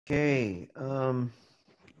Okay, I'm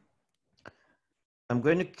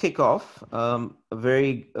going to kick off. A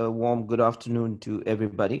very warm good afternoon to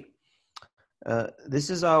everybody. This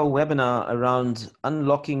is our webinar around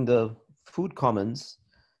unlocking the food commons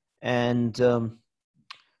and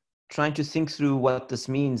trying to think through what this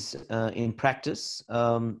means in practice.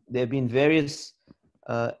 There have been various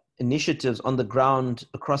initiatives on the ground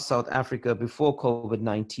across South Africa before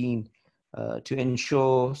COVID-19 to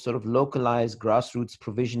ensure sort of localized grassroots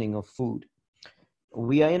provisioning of food.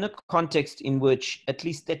 We are in a context in which at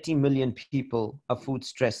least 30 million people are food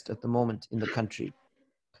stressed at the moment in the country.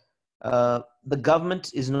 The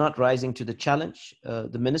government is not rising to the challenge.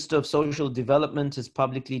 The Minister of Social Development has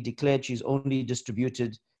publicly declared she's only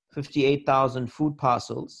distributed 58,000 food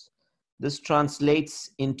parcels. This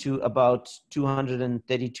translates into about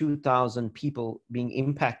 232,000 people being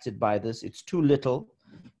impacted by this. It's too little,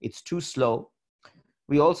 it's too slow.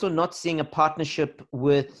 We're also not seeing a partnership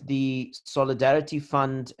with the Solidarity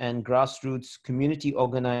Fund and grassroots community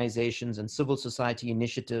organizations and civil society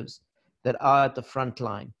initiatives that are at the front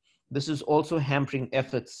line. This is also hampering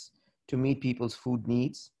efforts to meet people's food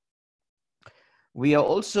needs. We are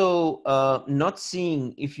also not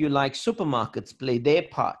seeing, if you like, supermarkets play their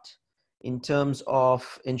part in terms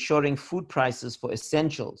of ensuring food prices for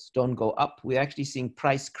essentials don't go up. We're actually seeing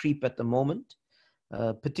price creep at the moment,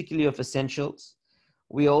 particularly of essentials.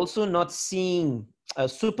 We're also not seeing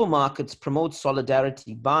supermarkets promote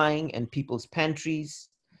solidarity buying and people's pantries.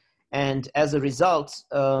 And as a result,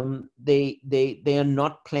 they are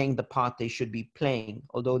not playing the part they should be playing,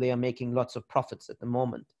 although they are making lots of profits at the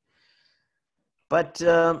moment. But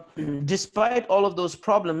despite all of those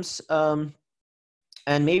problems,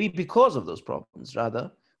 and maybe because of those problems,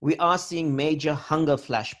 rather, we are seeing major hunger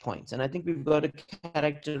flashpoints. And I think we've got to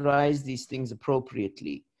characterize these things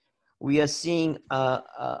appropriately. We are seeing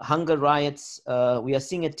hunger riots. We are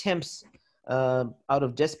seeing attempts out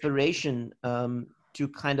of desperation to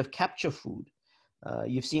kind of capture food.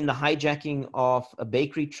 You've seen the hijacking of a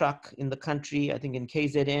bakery truck in the country. I think in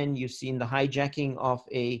KZN, you've seen the hijacking of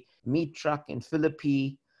a meat truck in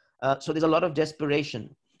Philippi. So there's a lot of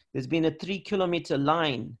desperation. There's been a 3-kilometer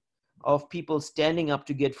line of people standing up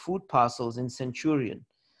to get food parcels in Centurion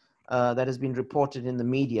that has been reported in the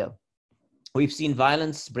media. We've seen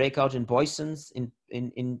violence break out in Booysens,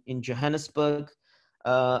 in Johannesburg,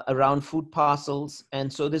 around food parcels.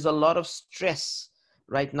 And so there's a lot of stress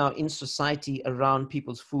right now in society around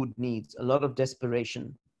people's food needs, a lot of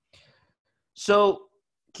desperation. So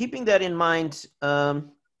keeping that in mind,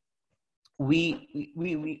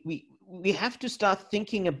 we have to start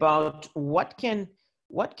thinking about what can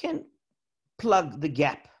plug the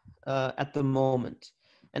gap at the moment.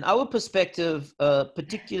 And our perspective,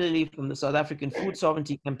 particularly from the South African Food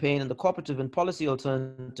Sovereignty Campaign and the Cooperative and Policy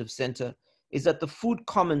Alternative Center, is that the food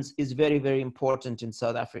commons is very, very important in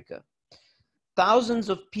South Africa. Thousands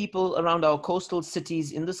of people around our coastal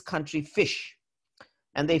cities in this country fish.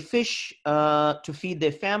 And they fish to feed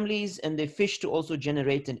their families, and they fish to also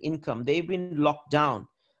generate an income. They've been locked down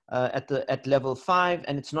at level 5,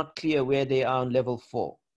 and it's not clear where they are on level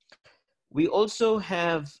 4. We also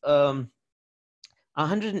have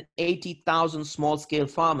 180,000 small-scale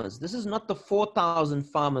farmers. This is not the 4,000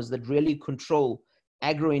 farmers that really control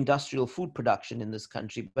agro-industrial food production in this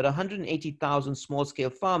country, but 180,000 small-scale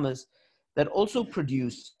farmers that also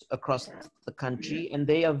produce across the country, and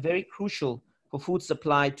they are very crucial for food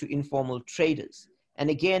supply to informal traders. And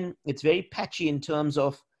again, it's very patchy in terms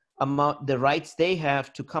of the rights they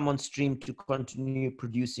have to come on stream to continue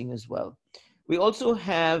producing as well. We also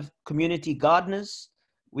have community gardeners,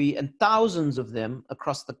 and thousands of them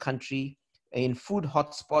across the country in food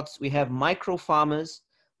hotspots. We have micro farmers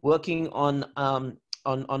working on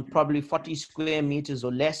probably 40 square meters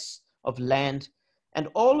or less of land. And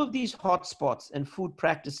all of these hotspots and food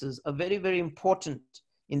practices are very, very important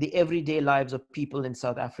in the everyday lives of people in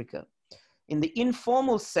South Africa. In the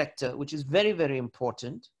informal sector, which is very, very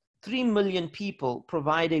important, 3 million people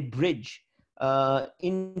provide a bridge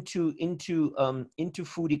into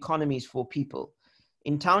food economies for people.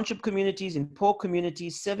 In township communities, in poor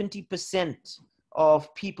communities, 70%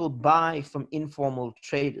 of people buy from informal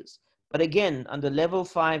traders. But again, under level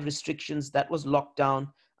 5 restrictions, that was locked down.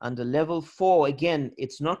 Under level 4, again,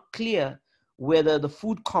 it's not clear whether the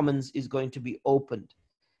food commons is going to be opened.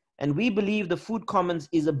 And we believe the food commons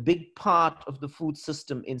is a big part of the food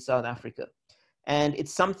system in South Africa. And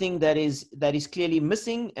it's something that is clearly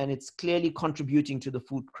missing, and it's clearly contributing to the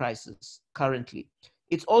food crisis currently.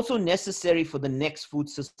 It's also necessary for the next food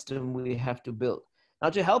system we have to build. Now,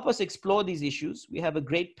 to help us explore these issues, we have a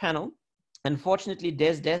great panel. Unfortunately,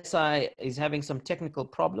 Des Desai is having some technical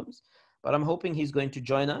problems, but I'm hoping he's going to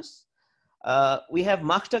join us. We have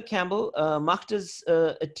Magda Campbell. Magda's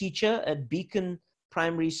a teacher at Beacon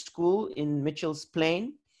Primary School in Mitchell's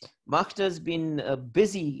Plain. Magda's been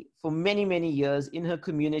busy for many, many years in her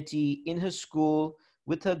community, in her school,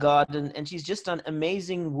 with her garden, and she's just done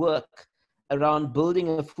amazing work around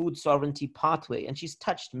building a food sovereignty pathway, and she's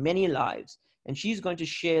touched many lives, and she's going to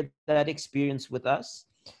share that experience with us.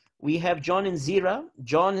 We have John Nzira.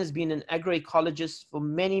 John has been an agroecologist for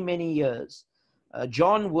many, many years.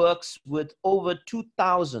 John works with over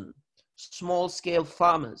 2,000 small-scale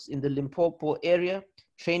farmers in the Limpopo area,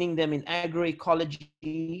 training them in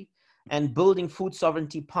agroecology and building food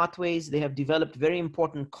sovereignty pathways. They have developed very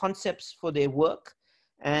important concepts for their work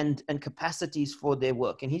and capacities for their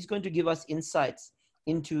work. And he's going to give us insights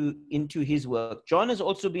into his work. John has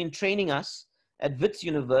also been training us at Wits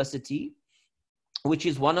University, which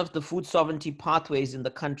is one of the food sovereignty pathways in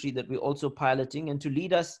the country that we're also piloting. And to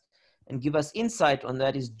lead us and give us insight on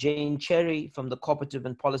that is Jane Cherry from the Cooperative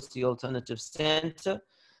and Policy Alternative Center.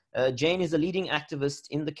 Jane is a leading activist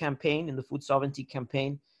in the campaign, in the food sovereignty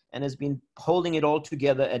campaign, and has been holding it all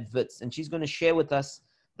together at Wits. And she's going to share with us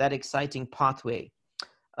that exciting pathway.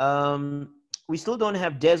 We still don't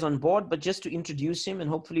have Des on board, but just to introduce him, and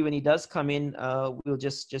hopefully when he does come in, we'll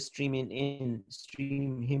just stream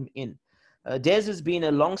him in. Des has been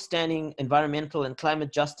a long-standing environmental and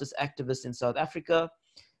climate justice activist in South Africa.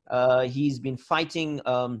 He's been fighting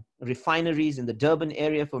refineries in the Durban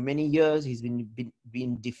area for many years. He's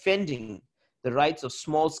been defending the rights of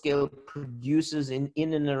small-scale producers in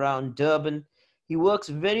and around Durban. He works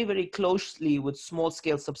very, very closely with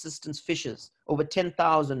small-scale subsistence fishers, over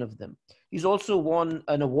 10,000 of them. He's also won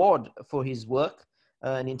an award for his work,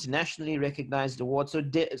 an internationally recognized award. So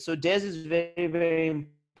Des is very, very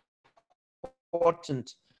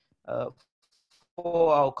important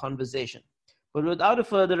for our conversation. But without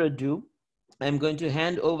further ado, I'm going to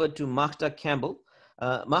hand over to Magda Campbell.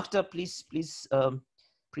 Magda, please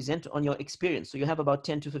present on your experience. So you have about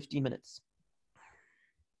 10 to 15 minutes.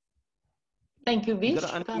 Thank you, Vish.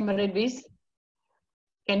 Comrade Vish.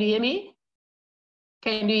 Can you hear me?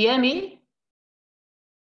 Can you hear me?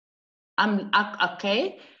 I'm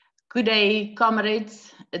okay. Good day,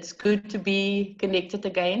 comrades. It's good to be connected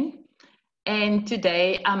again. And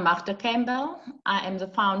today I'm Magda Campbell. I am the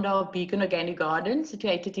founder of Beacon Organic Gardens,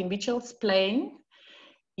 situated in Mitchell's Plain.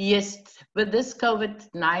 Yes, with this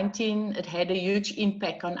COVID-19, it had a huge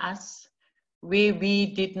impact on us, where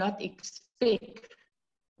we did not expect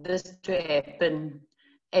this to happen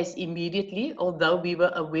as immediately, although we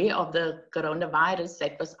were aware of the coronavirus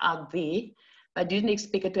that was out there, but didn't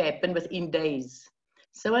expect it to happen within days.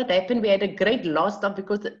 So what happened, we had a great loss of,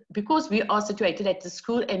 because we are situated at the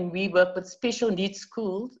school and we work with special needs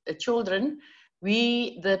schools, children,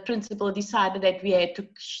 the principal decided that we had to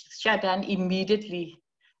shut down immediately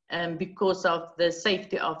because of the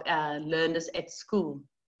safety of our learners at school.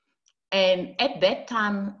 And at that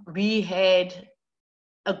time, we had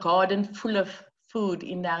a garden full of food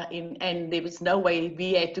and there was no way.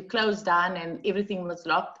 We had to close down and everything was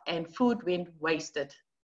locked and food went wasted.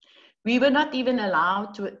 We were not even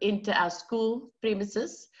allowed to enter our school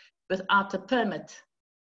premises without a permit.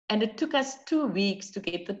 And it took us 2 weeks to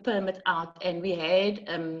get the permit out. And we had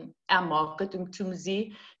our market,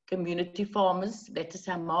 Umthunzi Community Farmers, that is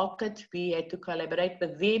our market. We had to collaborate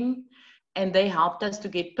with them and they helped us to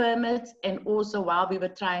get permits. And also while we were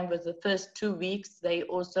trying with the first 2 weeks, they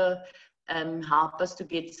also helped us to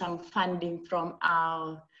get some funding from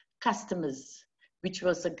our customers, which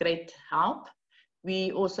was a great help.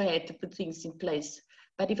 We also had to put things in place.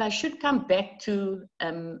 But if I should come back to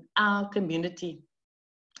our community,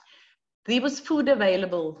 there was food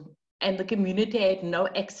available and the community had no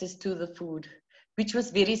access to the food, which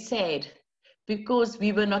was very sad because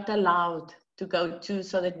we were not allowed to go to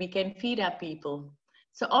so that we can feed our people.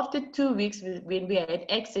 So after 2 weeks, when we had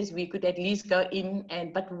access, we could at least go in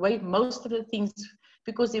but wait most of the things,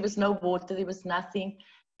 because there was no water, there was nothing.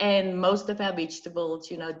 And most of our vegetables,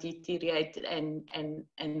 deteriorated and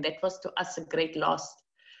that was to us a great loss.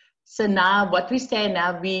 So now what we say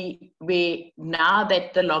now, we now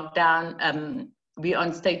that the lockdown, we're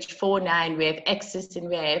on stage 4 now and we have access and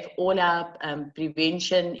we have all our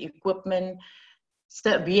prevention equipment.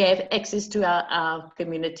 So we have access to our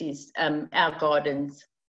communities, our gardens.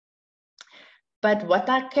 But what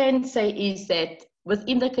I can say is that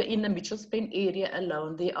in the Mitchell's Plain area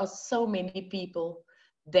alone, there are so many people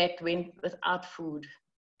that went without food.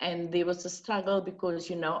 And there was a struggle because,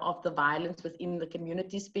 of the violence within the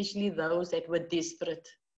community, especially those that were desperate.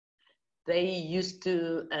 They used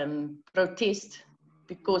to protest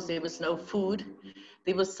because there was no food.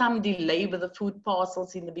 There was some delay with the food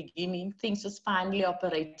parcels in the beginning. Things was finally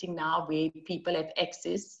operating now where people have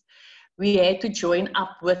access. We had to join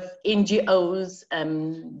up with NGOs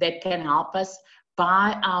that can help us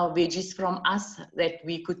buy our veggies from us that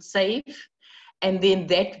we could save. And then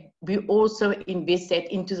that we also invest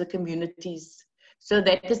that into the communities. So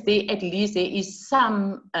that is there, at least there is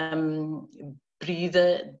some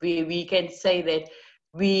breather where we can say that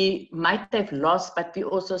we might have lost, but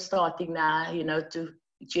we're also starting now, you know, to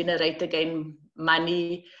generate again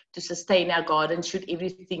money to sustain our garden should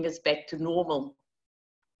everything is back to normal.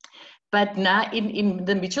 But now in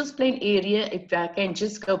the Mitchells Plain area, if I can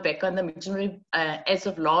just go back on the Mitchells, as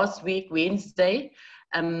of last week, Wednesday,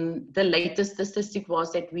 the latest statistic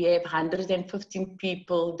was that we have 115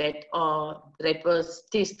 people that was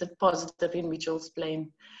tested positive in Mitchells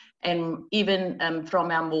Plain. And even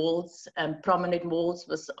from our malls, prominent malls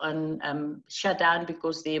was on shut down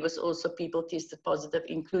because there was also people tested positive,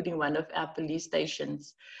 including one of our police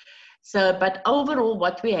stations. So, but overall,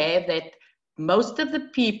 what we have that most of the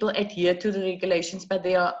people adhere to the regulations, but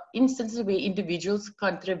there are instances where individuals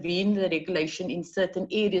contravene the regulation in certain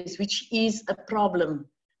areas, which is a problem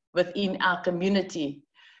within our community.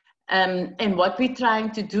 And what we're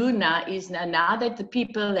trying to do now is now that the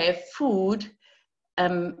people have food,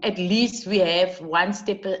 at least we have one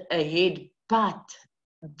step ahead, but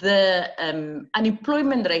the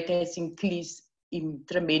unemployment rate has increased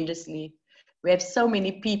tremendously. We have so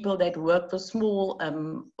many people that work for small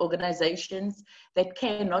organizations that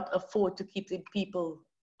cannot afford to keep the people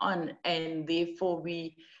on, and therefore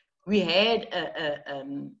we had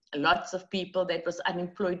lots of people that was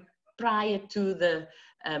unemployed prior to the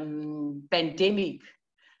pandemic.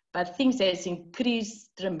 But things has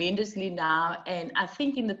increased tremendously now, and I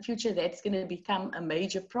think in the future that's going to become a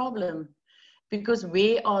major problem, because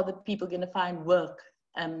where are the people going to find work?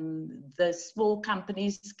 The small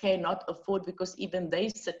companies cannot afford, because even they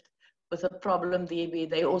sit with a problem there where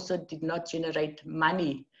they also did not generate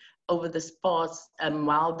money over this past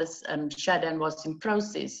while this shutdown was in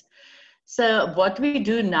process. So what we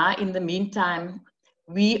do now in the meantime,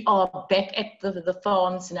 we are back at the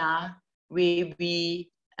farms now where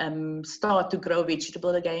we start to grow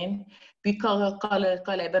vegetable again. We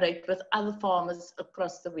collaborate with other farmers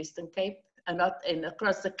across the Western Cape and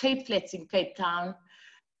across the Cape Flats in Cape Town.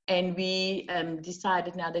 And we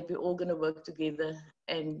decided now that we're all going to work together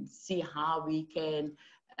and see how we can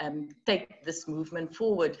take this movement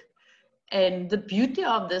forward. And the beauty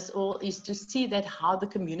of this all is to see that how the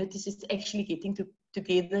communities is actually getting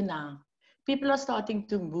together now. People are starting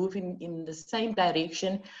to move in the same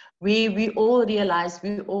direction, where we all realize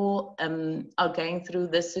we all are going through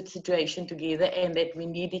this situation together and that we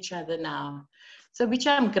need each other now. So which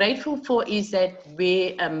I'm grateful for is that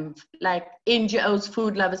we, like NGOs,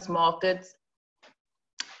 Food Lovers Markets,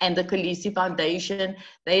 and the Khaleesi Foundation,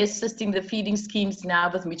 they're assisting the feeding schemes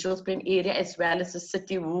now with Mitchells Plain area, as well as the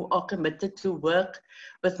city, who are committed to work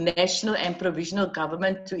with national and provisional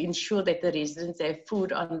government to ensure that the residents have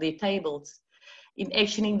food on their tables. In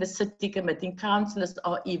actioning, the city committing councillors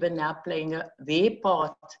are even now playing their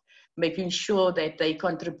part, making sure that they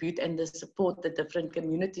contribute and they support the different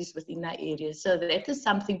communities within our area. So that is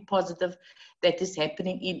something positive that is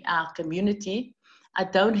happening in our community. I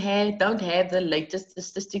don't have the latest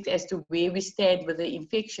statistics as to where we stand with the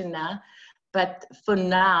infection now, but for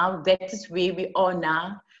now, that is where we are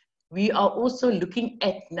now. We are also looking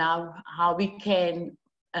at now how we can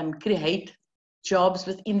create jobs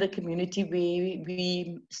within the community where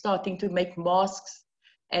we starting to make masks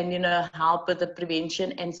and, you know, help with the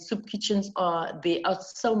prevention. And soup kitchens there are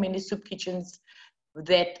so many soup kitchens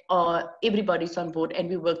that everybody's on board, and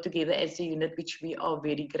we work together as a unit, which we are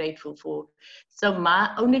very grateful for. So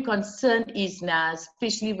my only concern is now,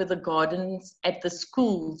 especially with the gardens at the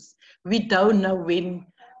schools, we don't know when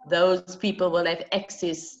those people will have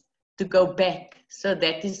access to go back. So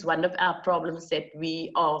that is one of our problems that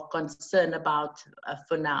we are concerned about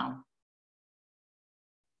for now.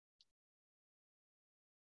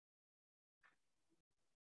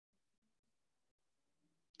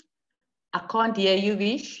 I can't hear you,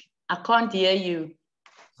 Vish. I can't hear you.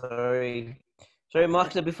 Sorry,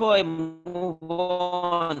 Mark. Before I move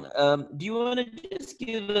on, do you want to just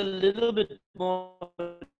give a little bit more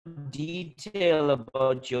detail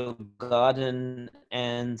about your garden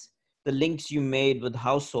and the links you made with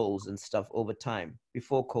households and stuff over time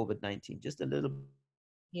before COVID-19? Just a little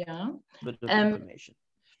bit of information.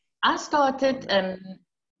 I started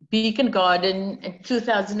Beacon Garden in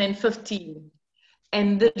 2015.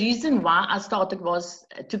 And the reason why I started was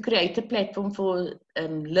to create a platform for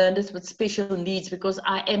learners with special needs, because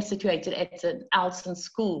I am situated at an Alson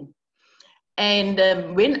school.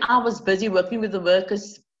 And when I was busy working with the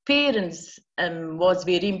workers, parents was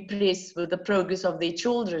very impressed with the progress of their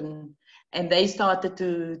children. And they started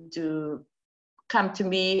to come to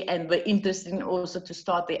me and were interested in also to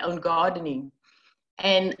start their own gardening.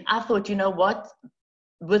 And I thought, you know what,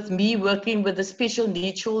 with me working with the special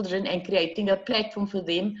needs children and creating a platform for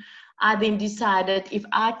them, I then decided if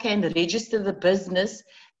I can register the business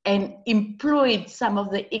and employ some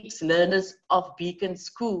of the ex-learners of Beacon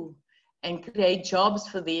School and create jobs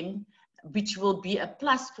for them, which will be a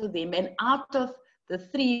plus for them. And out of the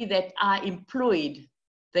 3 that I employed,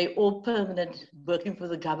 they all permanent, working for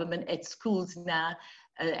the government at schools now,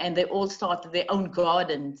 and they all started their own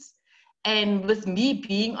gardens. And with me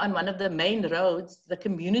being on one of the main roads, the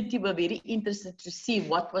community were very interested to see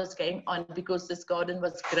what was going on, because this garden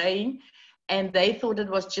was growing, and they thought it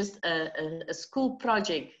was just a school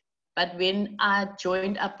project. But when I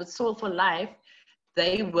joined up with Soil for Life,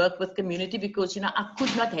 they work with community, because, you know, I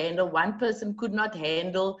could not handle, one person could not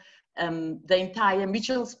handle the entire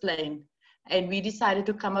Mitchell's Plain. And we decided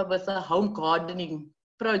to come up with a home gardening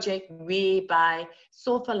project whereby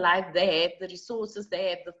Soil for Life, they have the resources, they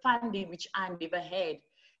have the funding, which I never had.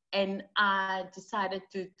 And I decided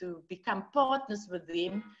to become partners with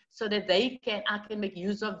them so that I can make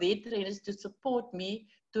use of their trainers to support me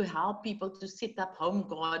to help people to set up home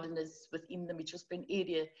gardeners within the Mitchells Plain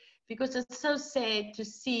area. Because it's so sad to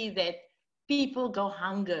see that people go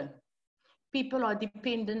hunger. People are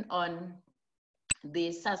dependent on the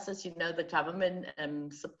SASSAs, you know, the government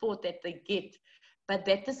support that they get. But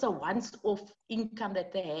that is a once-off income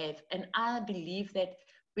that they have. And I believe that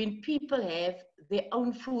when people have their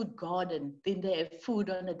own food garden, then they have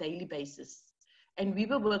food on a daily basis. And we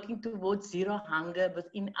were working towards zero hunger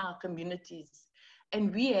within our communities.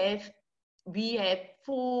 And we have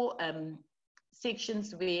 4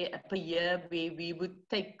 sections where per year where we would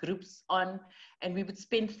take groups on, and we would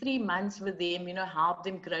spend 3 months with them, you know, help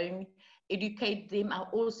them growing, educate them. I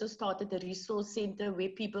also started a resource center where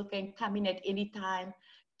people can come in at any time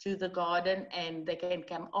to the garden, and they can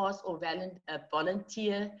come ask or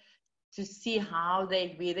volunteer to see where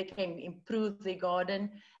they can improve their garden.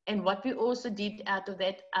 And what we also did out of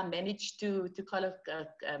that, I managed to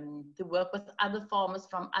work with other farmers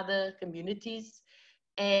from other communities.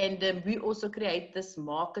 And we also create this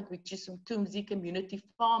market, which is Umthunzi Community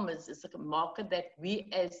Farmers. It's a market that we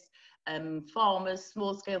as farmers,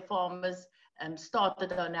 small-scale farmers,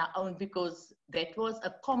 started on our own, because that was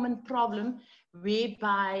a common problem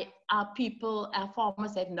whereby our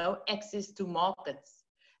farmers had no access to markets.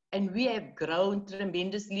 And we have grown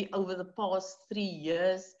tremendously over the past 3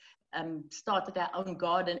 years, started our own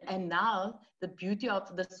garden. And now the beauty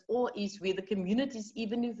of this all is where the communities,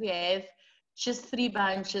 even if we have just 3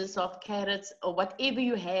 bunches of carrots or whatever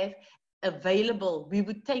you have available, we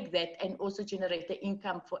would take that and also generate the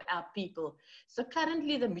income for our people. So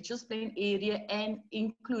currently the Mitchells Plain area, and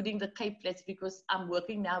including the Cape Flats, because I'm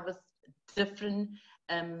working now with different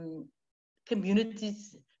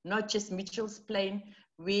communities, not just Mitchells Plain,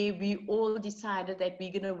 where we all decided that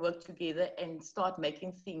we're going to work together and start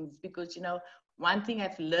making things. Because, you know, one thing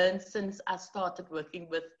I've learned since I started working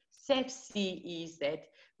with SAFC is that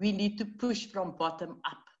we need to push from bottom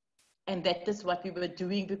up. And that is what we were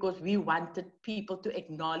doing, because we wanted people to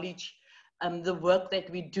acknowledge the work that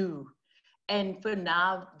we do. And for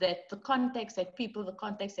now, that the contacts that people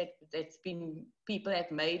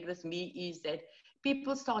have made with me is that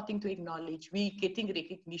people starting to acknowledge, we getting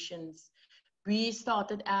recognitions. We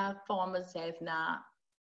started, our farmers have now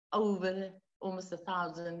over almost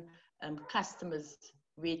 1,000 customers,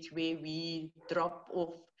 where we drop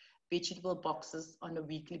off vegetable boxes on a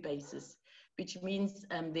weekly basis, which means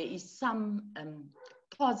there is some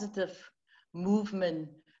positive movement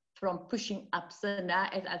from pushing up. So now,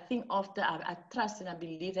 I think after, I trust and I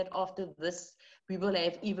believe that after this, we will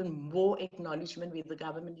have even more acknowledgement where the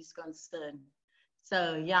government is concerned.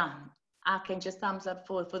 So yeah, I can just thumbs up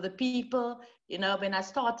for the people. You know, when I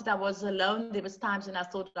started, I was alone. There was times when I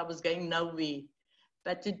thought I was going nowhere.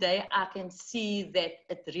 But today I can see that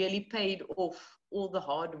it really paid off, all the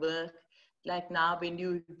hard work. Like now, when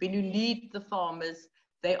you need the farmers,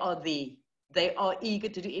 they are there. They are eager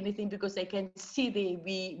to do anything, because they can see that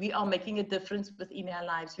we are making a difference within our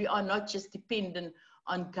lives. We are not just dependent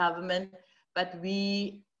on government, but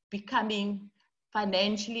we becoming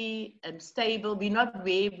financially stable. We're not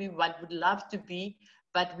where we would love to be,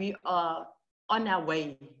 but we are on our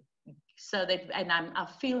way. So that, and I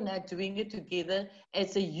feel now doing it together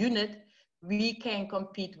as a unit, we can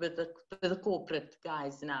compete with the corporate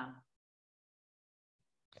guys now.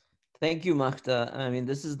 Thank you, Magda. I mean,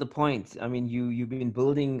 this is the point. I mean, you've been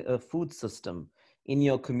building a food system in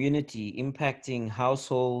your community, impacting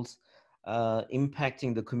households,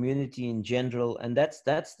 impacting the community in general, and that's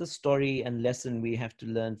the story and lesson we have to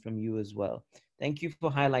learn from you as well. Thank you for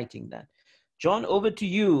highlighting that. John, over to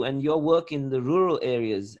you and your work in the rural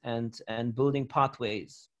areas and building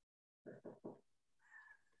pathways.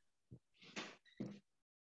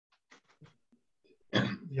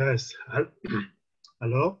 Yes.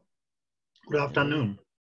 Hello. Good afternoon.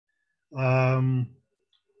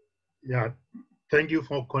 Yeah, thank you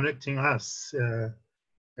for connecting us.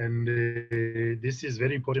 This is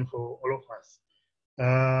very important for all of us.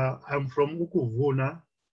 I'm from Ukuvuna.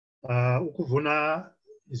 Ukuvuna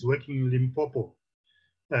is working in Limpopo.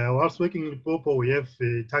 Whilst working in Limpopo, we have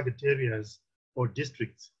target areas or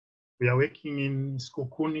districts. We are working in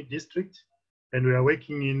Skukuni district, and we are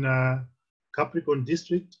working in Capricorn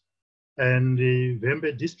district, and the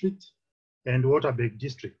Vembe district, and Waterberg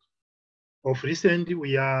district. Of recent,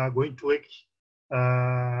 we are going to work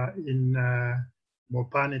in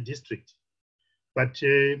Mopane district. But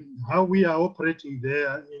how we are operating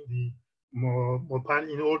there in the Mopane,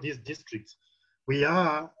 in all these districts, we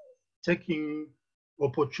are taking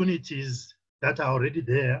opportunities that are already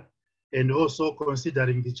there and also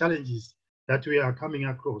considering the challenges that we are coming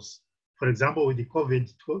across. For example, with the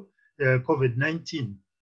COVID-19,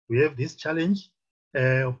 we have this challenge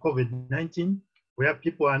of COVID-19 where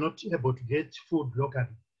people are not able to get food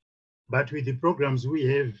locally. But with the programs we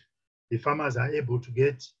have, the farmers are able to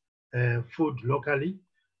get food locally.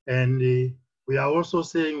 And we are also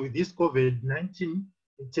saying with this COVID-19,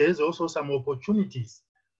 it has also some opportunities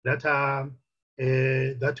that are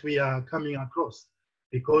that we are coming across,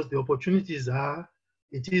 because the opportunities are,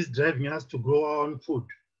 it is driving us to grow our own food.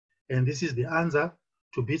 And this is the answer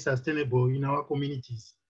to be sustainable in our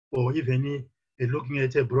communities, or even looking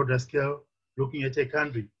at a broader scale, looking at a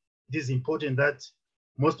country. It is important that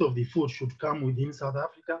most of the food should come within South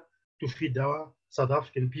Africa to feed our South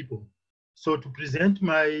African people. So to present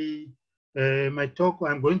my my talk,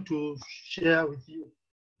 I'm going to share with you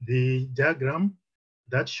the diagram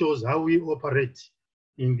that shows how we operate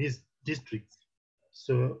in these districts.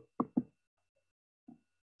 So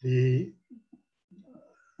the,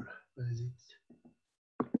 where is it?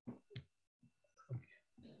 Okay.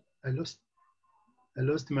 I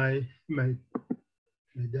lost my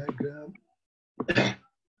diagram.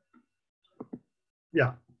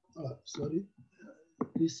 Yeah, sorry.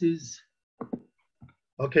 This is,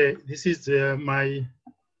 okay, this is the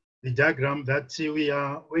diagram that we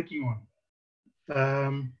are working on.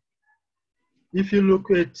 If you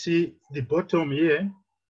look at the bottom here,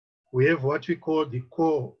 we have what we call the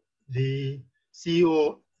core, the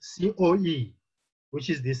COE, which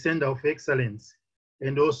is the Center of Excellence,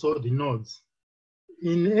 and also the nodes.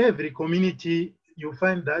 In every community, you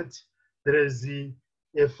find that there is a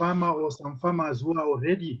farmer or some farmers who are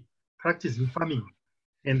already practicing farming,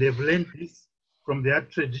 and they've learned this from their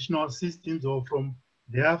traditional systems or from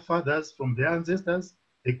their fathers, from their ancestors.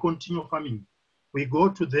 They continue farming. We go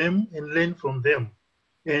to them and learn from them.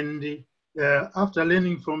 And after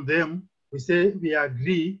learning from them, we say we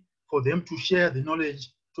agree for them to share the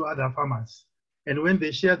knowledge to other farmers. And when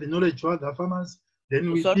they share the knowledge to other farmers,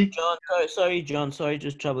 then we Sorry, John. Sorry, John. Sorry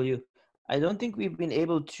to trouble you. I don't think we've been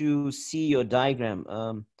able to see your diagram.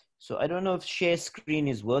 So I don't know if share screen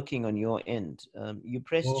is working on your end. You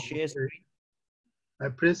pressed share screen. I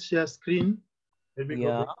press share screen. Let me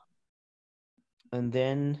go back. And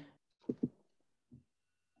then.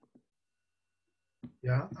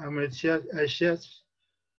 Yeah, I share.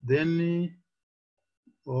 Then,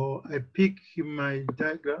 or I pick my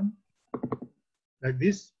diagram like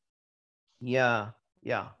this. Yeah,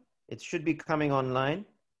 yeah. It should be coming online.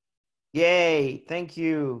 Yay! Thank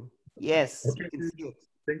you. Yes, okay. You can see it.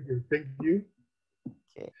 Thank you. Thank you.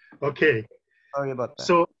 Okay. Okay. Sorry about that.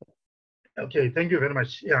 So, okay, thank you very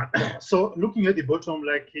much. Yeah. So looking at the bottom,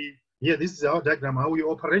 like here, this is our diagram, how we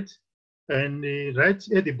operate. And right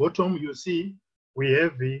at the bottom, you see we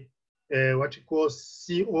have what you call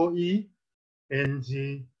COE, and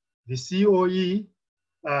the COE,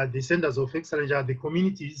 the centers of excellence, are the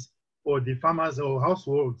communities or the farmers or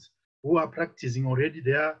households who are practicing already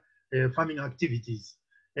their farming activities.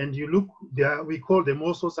 And you look there, we call them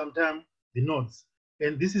also sometimes the nodes.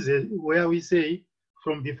 And this is where we say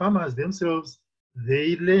from the farmers themselves,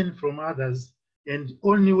 they learn from others, and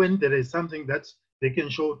only when there is something that they can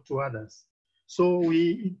show to others. So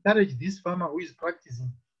we encourage this farmer who is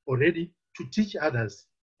practicing already to teach others.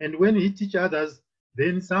 And when he teaches others,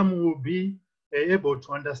 then some will be able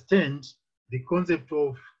to understand the concept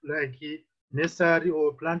of like nursery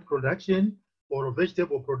or plant production or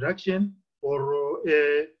vegetable production or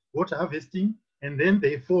water harvesting, and then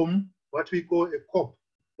they form what we call a COP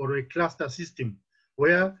or a cluster system,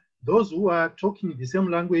 where those who are talking the same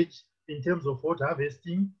language in terms of water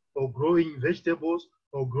harvesting or growing vegetables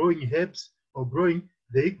or growing herbs or growing,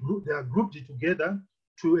 they are grouped together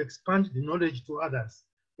to expand the knowledge to others.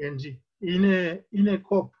 And in a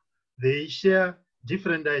COP, they share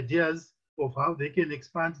different ideas of how they can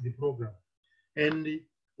expand the program. And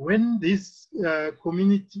when this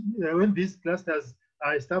when these clusters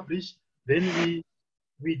are established, then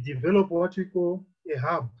we develop what we call a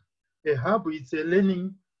hub. A hub is a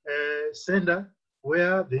learning center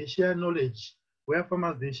where they share knowledge, where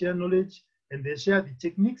farmers, they share knowledge and they share the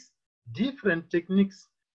techniques, different techniques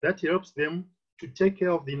that helps them to take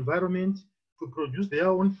care of the environment, to produce their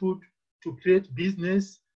own food, to create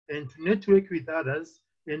business and to network with others,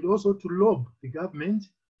 and also to lobby the government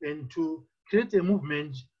and to create a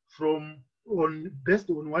movement based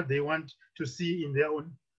on what they want to see in their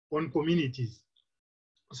own communities.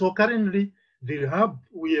 So currently, the hub,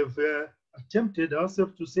 we have attempted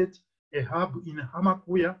ourselves to set a hub in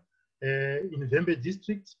Hamakuya, in Vembe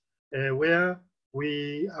district, where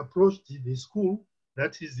we approached the school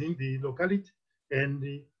that is in the locality, and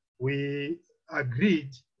we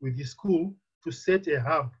agreed with the school to set a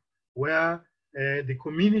hub where the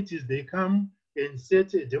communities, they come and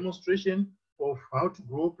set a demonstration of how to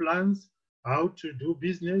grow plants, how to do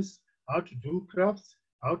business, how to do crafts,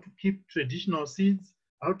 how to keep traditional seeds,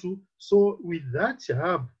 so with that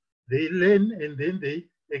hub, they learn and then they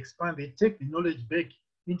expand, they take the knowledge back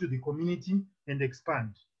into the community and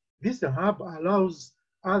expand. This hub allows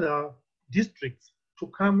other districts to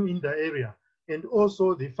come in the area, and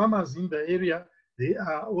also the farmers in the area, they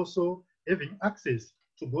are also having access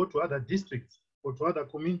to go to other districts or to other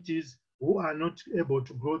communities who are not able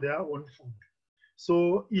to grow their own food.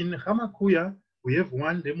 So in Hamakuya, we have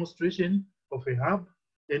one demonstration of a hub,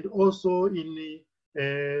 and also in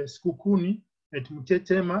Skukuni at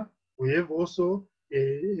Mutetema, we have also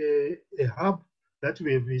a hub that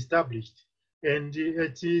we have established. And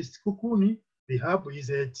at Skukuni, the hub is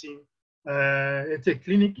at a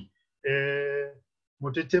clinic,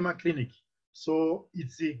 Mutetema Clinic. So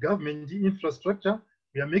it's a government infrastructure.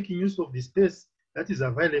 We are making use of the space that is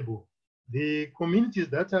available. The communities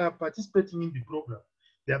that are participating in the program,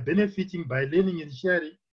 they are benefiting by learning and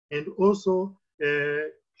sharing, and also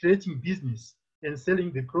creating business and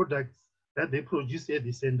selling the products that they produce at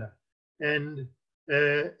the center. And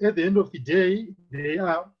at the end of the day, they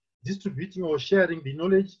are distributing or sharing the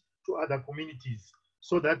knowledge to other communities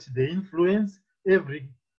so that they influence every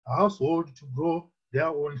household to grow their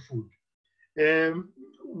own food.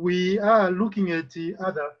 We are looking at the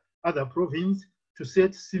other provinces to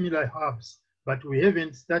set similar hubs, but we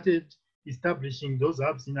haven't started establishing those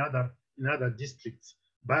hubs in other districts.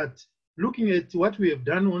 But looking at what we have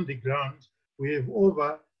done on the ground, we have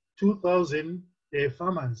over 2,000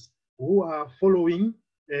 farmers who are following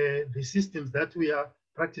the systems that we are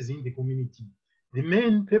practicing in the community. The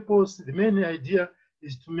main purpose, the main idea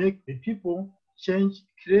is to make the people change,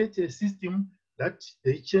 create a system that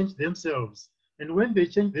they change themselves. And when they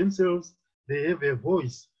change themselves, they have a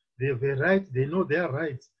voice, they have a right, they know their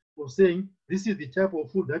rights of saying, this is the type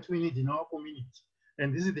of food that we need in our community.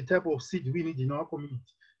 And this is the type of seed we need in our community.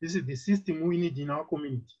 This is the system we need in our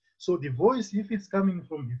community. So the voice, if it's coming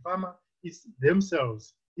from the farmer, it's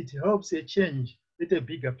themselves. It helps a change with a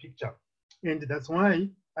bigger picture. And that's why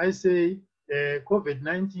I say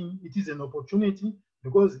COVID-19, it is an opportunity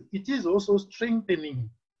because it is also strengthening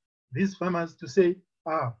these farmers to say,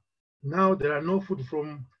 now there are no food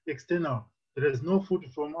from external. There is no food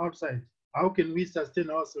from outside. How can we sustain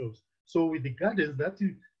ourselves? So with the gardens that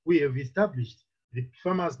we have established, the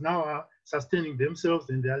farmers now are sustaining themselves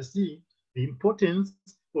and they are seeing the importance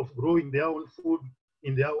of growing their own food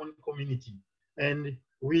in their own community. And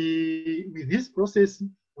with this process,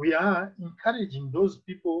 we are encouraging those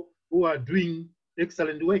people who are doing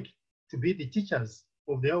excellent work to be the teachers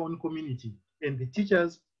of their own community and the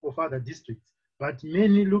teachers of other districts. But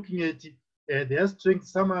many looking at their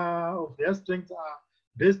strengths, some of their strengths are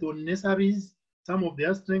based on nurseries, some of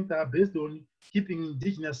their strengths are based on keeping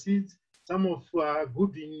indigenous seeds, some of are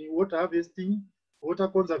good in water harvesting, water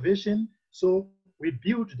conservation. So we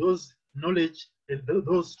build those knowledge and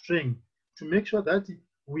those strengths to make sure that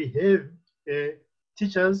we have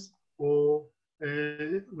teachers or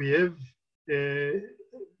we have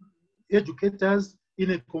educators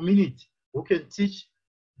in a community who can teach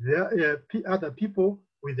their other people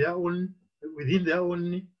with their own, within their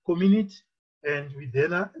own community and with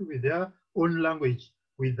their own language,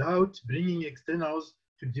 without bringing externals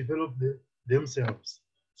to develop themselves.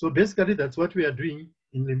 So basically, that's what we are doing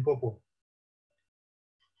in Limpopo.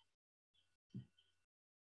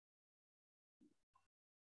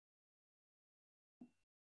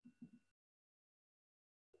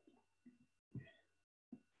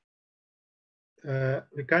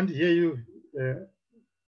 We can't hear you.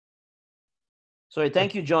 Sorry,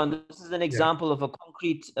 thank you, John. This is an example of a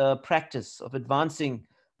concrete practice of advancing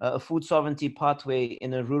a food sovereignty pathway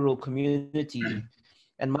in a rural community.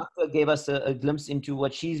 And Martha gave us a glimpse into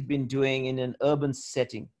what she's been doing in an urban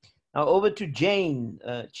setting. Now over to Jane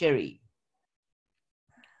Cherry.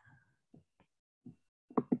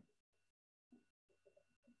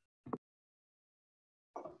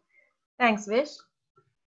 Thanks, Vish.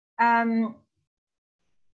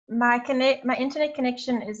 My internet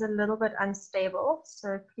connection is a little bit unstable,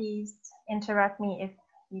 so please interrupt me if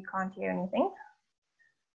you can't hear anything.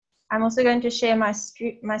 I'm also going to share my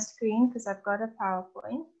screen because I've got a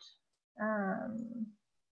PowerPoint.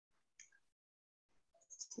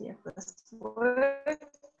 Let's see if this works.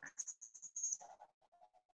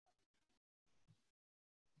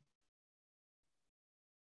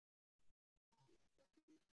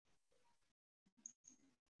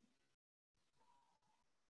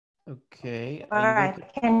 Okay. All right,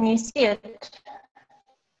 can you see it?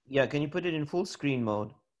 Yeah, can you put it in full screen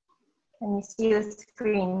mode? Can you see the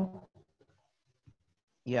screen?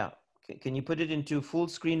 Yeah. Okay. Can you put it into full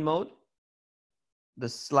screen mode? The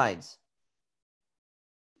slides.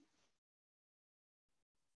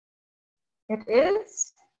 It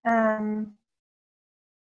is.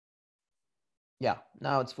 Yeah,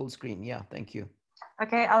 now it's full screen. Yeah, thank you.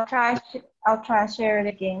 Okay, I'll try share it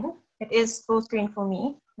again. It is full screen for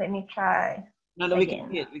me. Let me try. No, we again.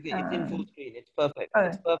 can see it. It's in full screen. It's perfect. Oh,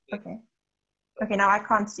 It's perfect. okay. Okay, now I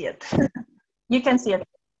can't see it. You can see it.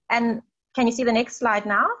 And can you see the next slide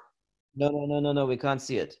now? No, we can't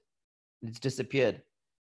see it. It's disappeared.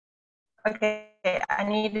 Okay, I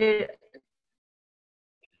need to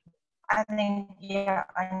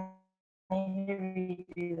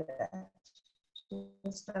redo that.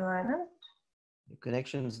 Just a moment. The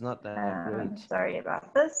connection is not that great. Sorry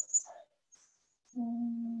about this.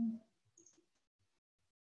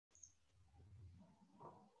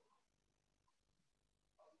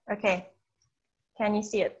 Okay, can you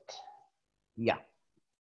see it? Yeah.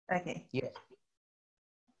 Okay. Yeah.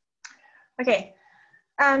 Okay,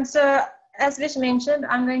 so as Vish mentioned,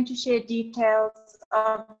 I'm going to share details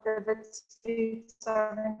of the Wits Food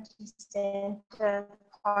Sovereignty Center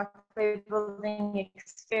pathway building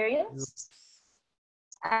experience.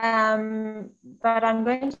 But I'm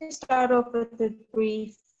going to start off with a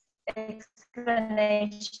brief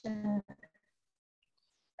explanation.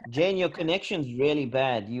 Jane, your connection's really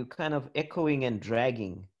bad. You kind of echoing and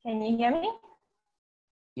dragging. Can you hear me?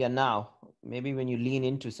 Yeah, now. Maybe when you lean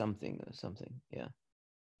into something or something. Yeah.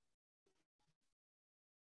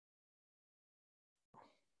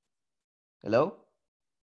 Hello?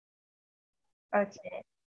 Okay.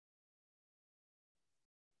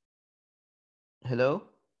 Hello?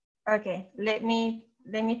 Okay, let me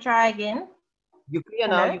try again. You clear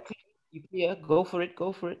Hello? now? You clear? Go for it.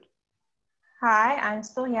 Go for it. Hi, I'm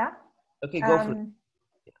still here. Okay, go for it.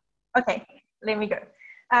 Okay, let me go.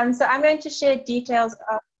 So I'm going to share details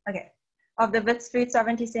of the Wits Food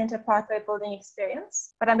Sovereignty Center pathway building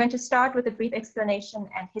experience, but I'm going to start with a brief explanation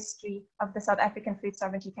and history of the South African Food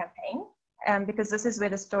Sovereignty Campaign, because this is where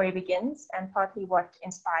the story begins and partly what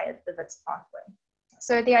inspired the Wits pathway.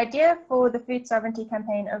 So the idea for the Food Sovereignty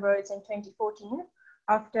Campaign arose in 2014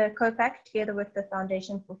 after COPAC, together with the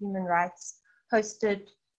Foundation for Human Rights, hosted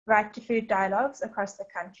right to food dialogues across the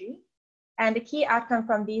country. And a key outcome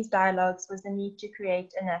from these dialogues was the need to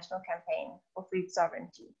create a national campaign for food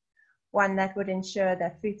sovereignty, one that would ensure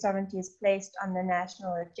that food sovereignty is placed on the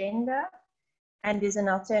national agenda and is an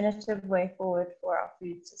alternative way forward for our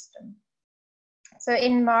food system. So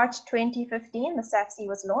in March 2015, the SAFC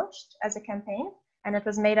was launched as a campaign, and it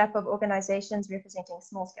was made up of organizations representing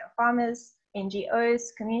small-scale farmers,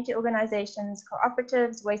 NGOs, community organizations,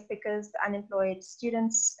 cooperatives, waste pickers, the unemployed,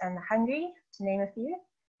 students, and the hungry, to name a few.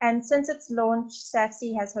 And since its launch,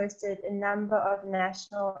 SAFC has hosted a number of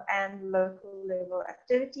national and local level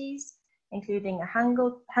activities, including a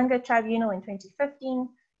hunger tribunal in 2015,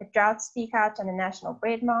 a drought speak out, and a national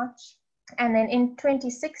bread march. And then in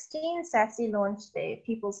 2016, SAFC launched the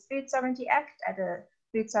People's Food Sovereignty Act at a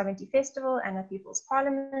Food Sovereignty Festival and a People's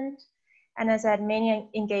Parliament, and has had many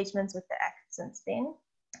engagements with the Act since then.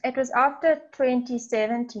 It was after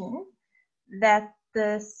 2017 that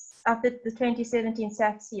after the 2017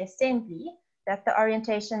 SAFC Assembly that the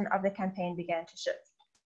orientation of the campaign began to shift.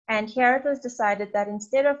 And here it was decided that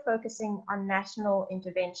instead of focusing on national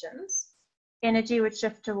interventions, energy would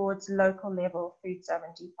shift towards local level food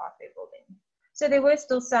sovereignty pathway building. So there were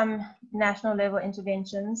still some national level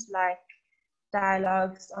interventions like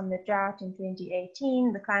dialogues on the drought in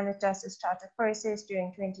 2018, the climate justice charter process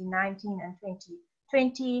during 2019 and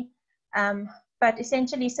 2020. But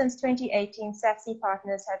essentially since 2018, SATC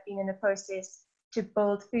partners have been in a process to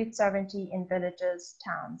build food sovereignty in villages,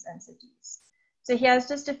 towns, and cities. So here's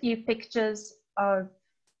just a few pictures of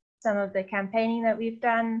some of the campaigning that we've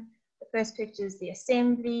done. The first picture is the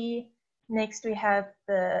assembly. Next we have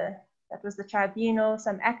that was the tribunal,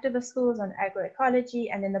 some activist schools on agroecology,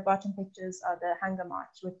 and then the bottom pictures are the hunger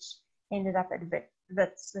march, which ended up at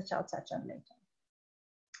WITS, which I'll touch on later.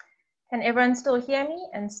 Can everyone still hear me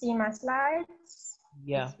and see my slides?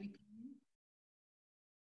 Yeah.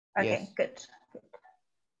 Okay, yes. Good.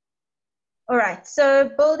 All right,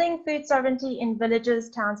 so building food sovereignty in villages,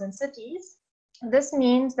 towns, and cities. This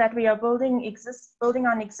means that we are building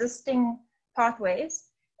on existing pathways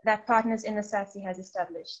that partners in the SATC has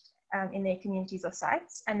established in their communities or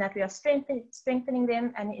sites, and that we are strengthening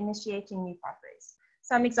them and initiating new pathways.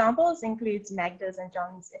 Some examples includes Magda's and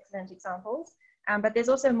John's excellent examples, but there's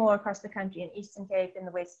also more across the country in Eastern Cape, in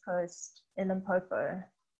the West Coast, in Limpopo,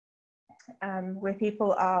 where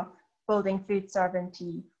people are building food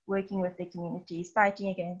sovereignty, working with their communities, fighting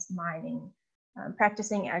against mining,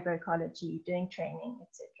 practicing agroecology, doing training,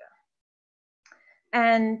 etc.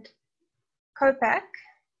 And COPAC,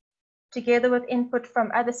 together with input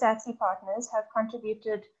from other SATC partners, have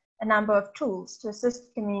contributed a number of tools to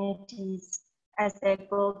assist communities as they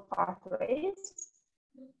build pathways.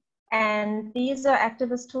 And these are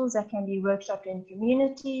activist tools that can be workshopped in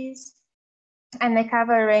communities, and they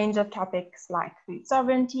cover a range of topics like food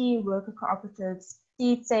sovereignty, worker cooperatives,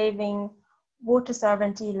 seed saving, water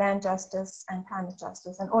sovereignty, land justice, and climate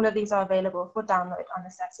justice. And all of these are available for download on the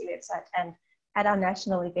SATC website. And at our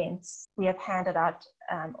national events, we have handed out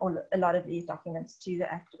a lot of these documents to the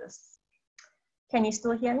activists. Can you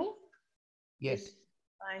still hear me? Yes.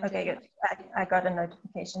 Okay, good. I got a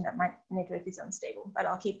notification that my network is unstable, but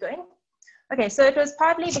I'll keep going. Okay, so it was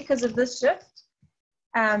partly because of this shift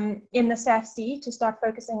in the SATC to start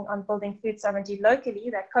focusing on building food sovereignty locally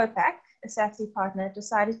that COPAC, a SATC partner,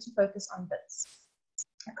 decided to focus on WITS.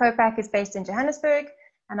 COPAC is based in Johannesburg,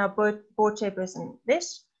 and our board chairperson,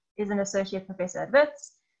 Vish, is an associate professor at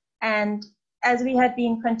WITS. And as we had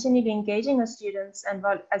been continually engaging with students and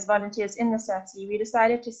as volunteers in the SATC, we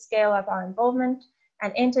decided to scale up our involvement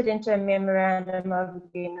and entered into a memorandum of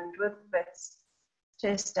agreement with WITS to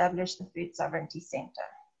establish the Food Sovereignty Center.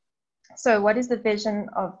 So what is the vision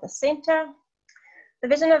of the center? The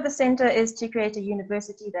vision of the center is to create a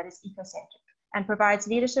university that is ecocentric and provides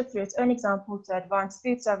leadership through its own example to advance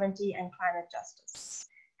food sovereignty and climate justice.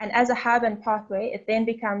 And as a hub and pathway, it then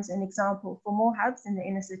becomes an example for more hubs in the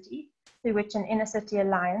inner city, through which an inner city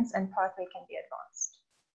alliance and pathway can be advanced.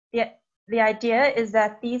 The idea is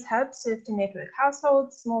that these hubs serve to network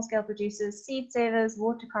households, small-scale producers, seed savers,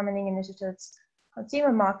 water commoning initiatives,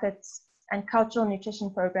 consumer markets, and cultural nutrition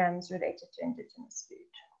programs related to indigenous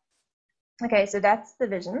food. Okay, so that's the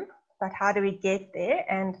vision, but how do we get there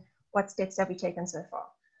and what steps have we taken so far?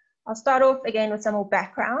 I'll start off again with some more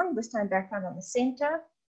background, this time background on the center.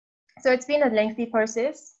 So it's been a lengthy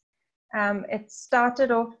process. It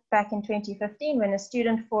started off back in 2015 when a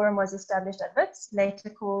student forum was established at WITS, later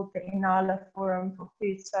called the Inala Forum for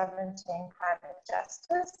Food Sovereignty and Climate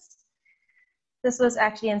Justice. This was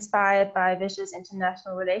actually inspired by Vish's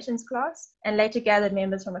international relations class and later gathered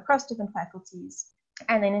members from across different faculties.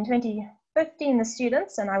 And then in 2015, the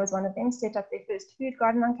students, and I was one of them, set up their first food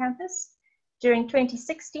garden on campus. During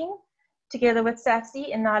 2016, together with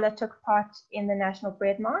SATC, Inala took part in the National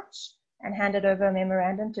Bread March and handed over a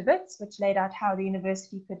memorandum to WITS, which laid out how the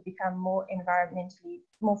university could become more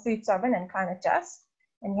food sovereign and climate just.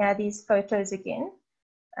 And here are these photos again.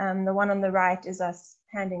 The one on the right is us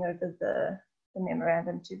handing over the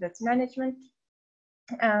memorandum to WITS management.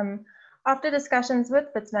 After discussions with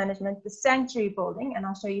WITS management, the sanctuary building, and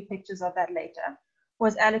I'll show you pictures of that later,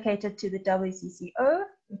 was allocated to the WCCO,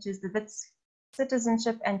 which is the WITS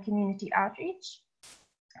Citizenship and Community Outreach,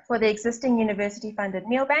 for the existing university-funded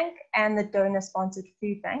meal bank and the donor-sponsored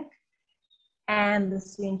food bank, and the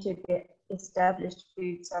soon-to-be established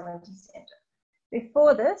Food Sovereignty Center.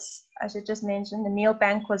 Before this, I should just mention, the meal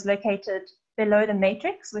bank was located below the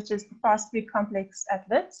Matrix, which is the fast food complex at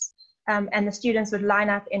WITS, and the students would line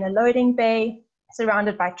up in a loading bay,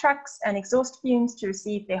 surrounded by trucks and exhaust fumes to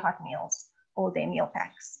receive their hot meals or their meal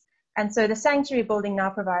packs. And so the sanctuary building now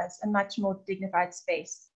provides a much more dignified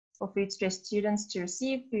space for food-stressed students to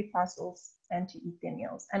receive food parcels and to eat their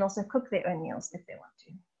meals, and also cook their own meals if they want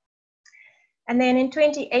to. And then in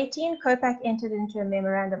 2018, COPAC entered into a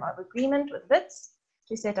memorandum of agreement with WITS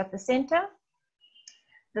to set up the center,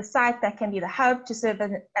 the site that can be the hub to serve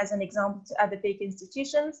as an example to other big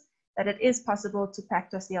institutions that it is possible to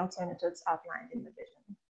practice the alternatives outlined in the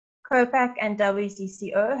vision. COPAC and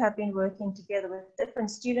WCCO have been working together with different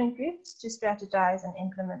student groups to strategize and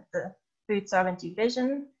implement the food sovereignty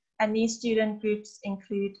vision. And these student groups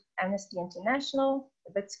include Amnesty International,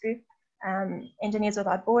 the WITS group, Engineers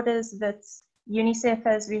Without Borders, WITS, UNICEF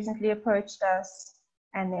has recently approached us,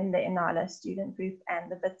 and then the INALA student group and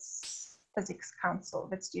the WITS Physics Council,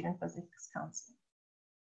 WITS Student Physics Council.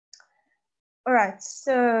 All right,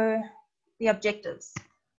 so the objectives.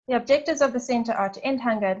 The objectives of the center are to end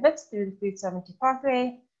hunger at WITS through the food sovereignty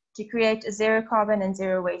pathway, to create a zero carbon and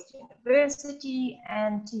zero waste university,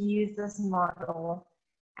 and to use this model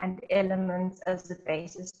and elements as the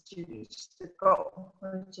basis to reach the goal,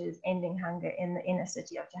 which is ending hunger in the inner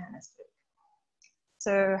city of Johannesburg.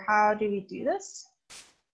 So how do we do this?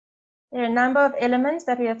 There are a number of elements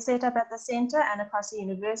that we have set up at the center and across the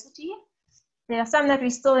university. There are some that we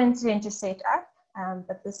still intend to set up,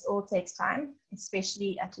 but this all takes time,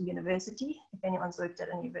 especially at a university. If anyone's worked at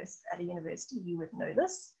a university, you would know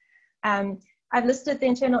this. I've listed the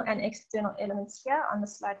internal and external elements here on the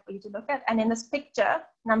slide for you to look at. And in this picture,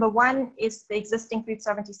 number one is the existing Food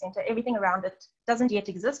Sovereignty Center. Everything around it doesn't yet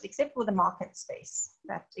exist except for the market space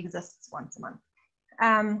that exists once a month.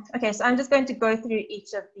 Okay, so I'm just going to go through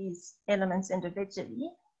each of these elements individually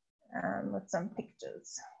with some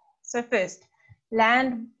pictures. So first,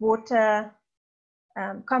 land, water,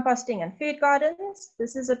 composting and food gardens.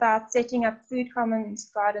 This is about setting up food commons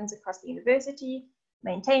gardens across the university,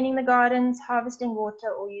 maintaining the gardens, harvesting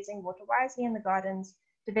water or using water wisely in the gardens,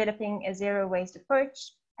 developing a zero waste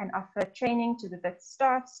approach, and offer training to the WITS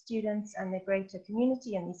staff, students, and the greater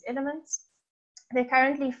community in these elements. There are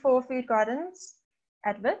currently 4 food gardens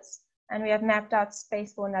at WITS, and we have mapped out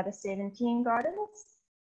space for another 17 gardens.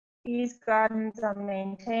 These gardens are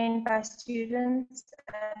maintained by students,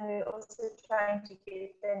 and we're also trying to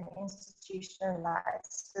get them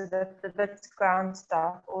institutionalized so that the WITS ground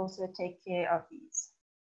staff also take care of these.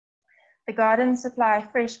 The gardens supply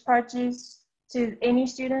fresh produce to any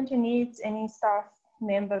student who needs, any staff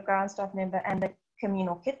member, ground staff member, and the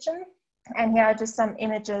communal kitchen. And here are just some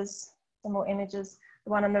images, some more images.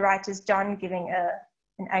 The one on the right is John giving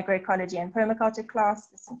an agroecology and permaculture class.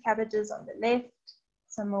 There's some cabbages on the left,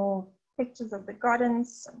 some more pictures of the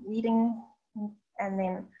gardens, some weeding, and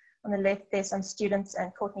then on the left there's some students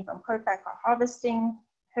and Courtney from COPAC are harvesting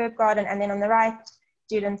herb garden, and then on the right,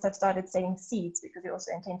 students have started setting seeds because we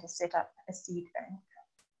also intend to set up a seed bank.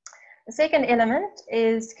 The second element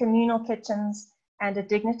is communal kitchens and a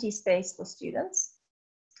dignity space for students.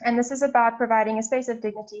 And this is about providing a space of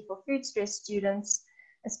dignity for food-stressed students,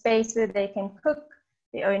 a space where they can cook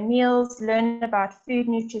their own meals, learn about food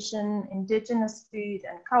nutrition, indigenous food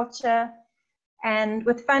and culture. And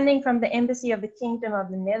with funding from the Embassy of the Kingdom of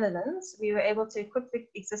the Netherlands, we were able to equip the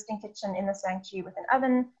existing kitchen in the sanctuary with an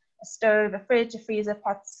oven, a stove, a fridge, a freezer,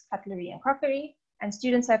 pots, cutlery, and crockery. And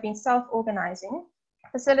students have been self-organizing,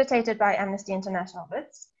 facilitated by Amnesty International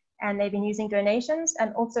WITS, and they've been using donations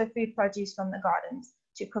and also food produce from the gardens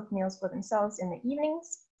to cook meals for themselves in the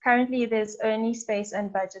evenings. Currently, there's only space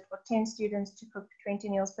and budget for 10 students to cook 20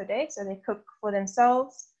 meals per day. So they cook for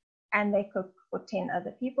themselves and they cook for 10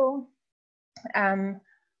 other people.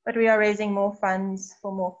 But we are raising more funds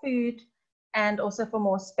for more food and also for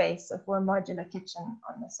more space, so for a modular kitchen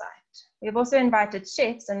on the site. We've also invited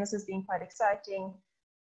chefs, and this has been quite exciting,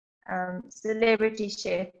 celebrity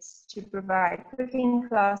chefs to provide cooking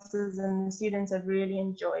classes, and the students have really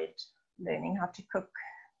enjoyed learning how to cook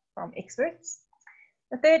from experts.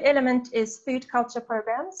 The third element is food culture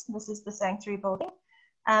programs. This is the sanctuary building.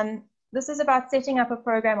 This is about setting up a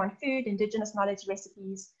program on food, indigenous knowledge,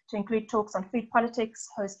 recipes, to include talks on food politics,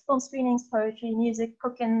 host film screenings, poetry, music,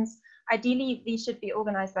 cook-ins. Ideally, these should be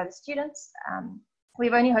organized by the students.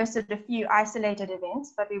 We've only hosted a few isolated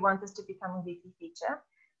events, but we want this to become a weekly feature.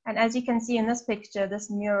 And as you can see in this picture,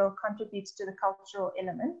 this mural contributes to the cultural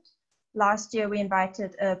element. Last year, we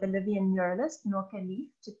invited a Bolivian muralist, Norca Leaf,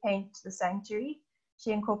 to paint the sanctuary.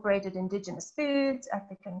 She incorporated indigenous foods,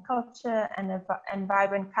 African culture, and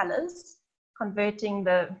vibrant colors, converting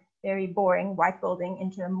the very boring white building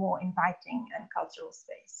into a more inviting and cultural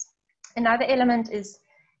space. Another element is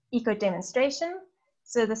eco-demonstration.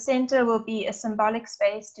 So the center will be a symbolic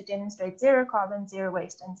space to demonstrate zero carbon, zero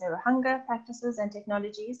waste, and zero hunger practices and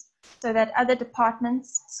technologies, so that other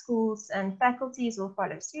departments, schools, and faculties will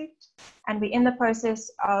follow suit. And we're in the process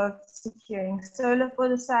of securing solar for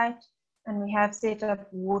the site. and we have set up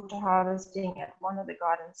water harvesting at one of the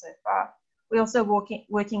gardens so far. We're also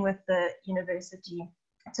working with the university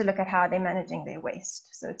to look at how they're managing their waste.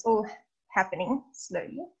 So it's all happening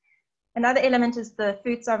slowly. Another element is the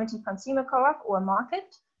Food Sovereignty Consumer Co-op or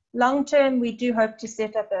market. Long term, we do hope to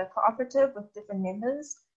set up a cooperative with different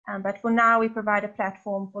members, but for now we provide a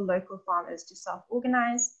platform for local farmers to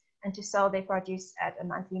self-organize and to sell their produce at a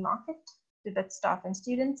monthly market to Wits staff and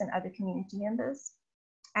students and other community members.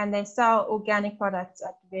 And they sell organic products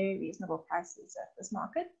at very reasonable prices at this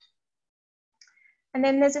market. And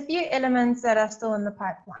then there's a few elements that are still in the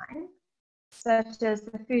pipeline, such as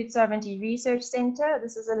the Food Sovereignty Research Center.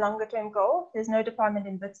 This is a longer term goal. There's no department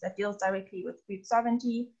in Wits that deals directly with food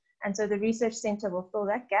sovereignty. And so the Research Center will fill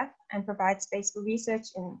that gap and provide space for research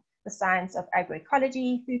in the science of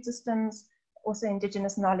agroecology, food systems, also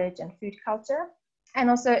indigenous knowledge and food culture. And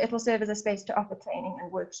also it will serve as a space to offer training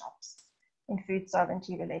and workshops in food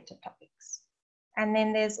sovereignty related topics. And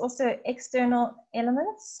then there's also external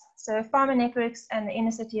elements. So Farmer Networks and the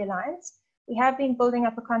Inner City Alliance. We have been building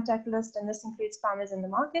up a contact list, and this includes farmers in the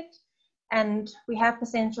market. And we have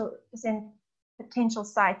potential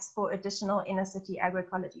sites for additional inner city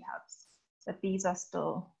agroecology hubs. But these are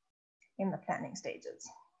still in the planning stages.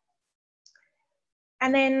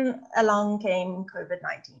 And then along came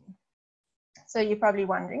COVID-19. So you're probably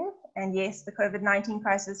wondering, and yes, the COVID-19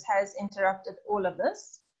 crisis has interrupted all of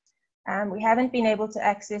this. We haven't been able to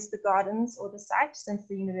access the gardens or the site since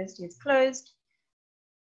the university is closed.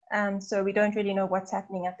 So we don't really know what's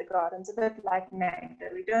happening at the gardens, a bit like Magda.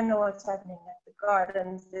 We don't know what's happening at the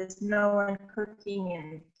gardens. There's no one cooking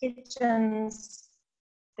in kitchens.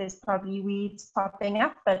 There's probably weeds popping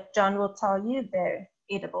up, but John will tell you they're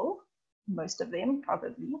edible, most of them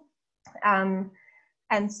probably. And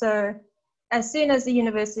so as soon as we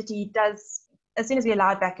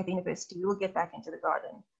allow it back at the university, we will get back into the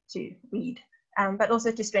garden to weed, but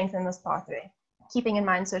also to strengthen this pathway, keeping in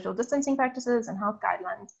mind social distancing practices and health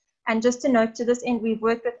guidelines. And just to note, to this end, we've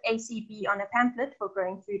worked with ACB on a pamphlet for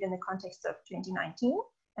growing food in the context of 2019.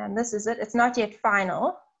 And this is it. It's not yet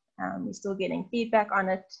final. We're still getting feedback on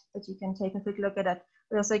it, but you can take a quick look at it.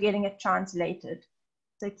 We're also getting it translated.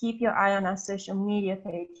 So keep your eye on our social media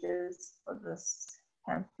pages for this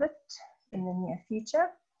pamphlet in the near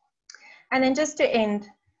future. And then just to end,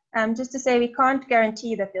 just to say we can't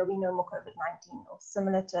guarantee that there'll be no more COVID-19 or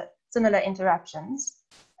similar interruptions.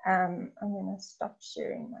 I'm going to stop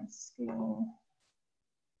sharing my screen.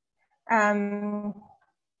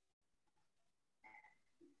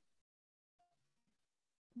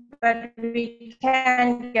 But we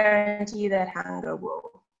can guarantee that hunger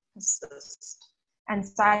will persist. And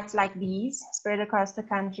sites like these, spread across the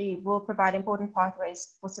country, will provide important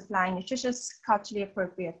pathways for supplying nutritious, culturally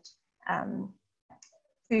appropriate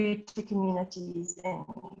food to communities in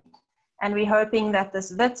need. And we're hoping that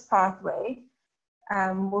this Wits pathway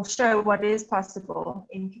will show what is possible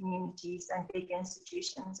in communities and big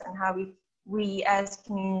institutions, and how we as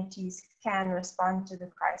communities can respond to the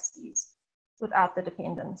crises without the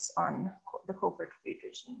dependence on the corporate food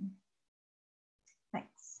regime.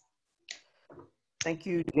 Thanks. Thank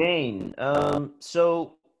you, Jane.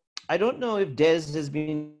 So I don't know if Des has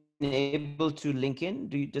been able to link in.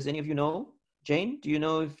 Does any of you know? Jane, do you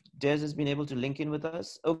know if Des has been able to link in with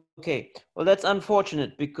us? Okay, well, that's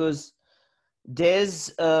unfortunate because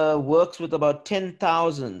Des works with about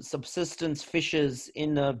 10,000 subsistence fishers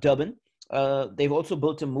in Durban. They've also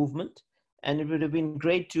built a movement, and it would have been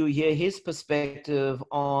great to hear his perspective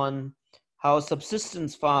on how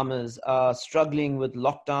subsistence farmers are struggling with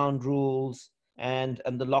lockdown rules and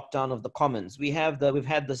the lockdown of the commons. We are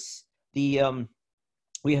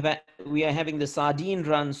having the sardine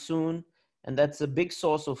run soon, and that's a big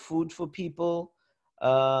source of food for people.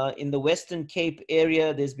 In the Western Cape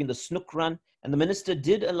area, there's been the snook run, and the minister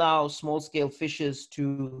did allow small-scale fishers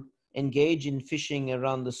to engage in fishing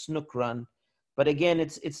around the snook run. But again,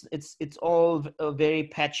 it's all very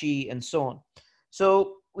patchy and so on.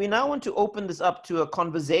 So we now want to open this up to a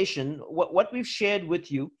conversation. What we've shared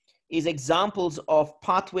with you is examples of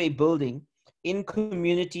pathway building in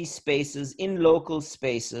community spaces, in local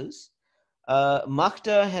spaces.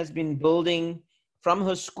 Magda has been building from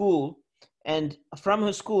her school, and from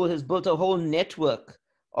her school has built a whole network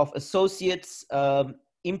of associates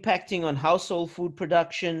impacting on household food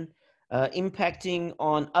production, impacting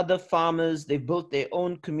on other farmers. They've built their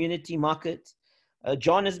own community market.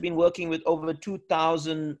 John has been working with over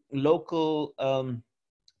 2,000 local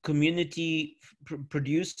community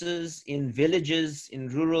producers in villages in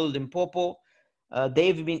rural Limpopo.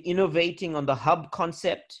 They've been innovating on the hub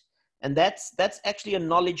concept, and that's actually a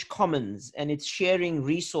knowledge commons, and it's sharing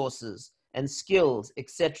resources and skills,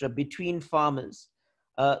 etc., between farmers,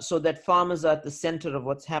 so that farmers are at the center of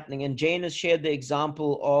what's happening. And Jane has shared the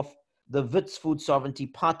example of the WITS food sovereignty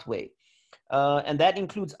pathway. And that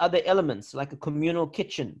includes other elements like a communal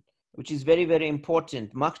kitchen, which is very, very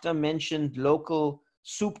important. Magda mentioned local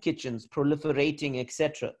soup kitchens proliferating,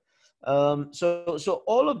 etc. So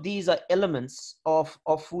all of these are elements of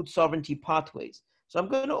food sovereignty pathways. So I'm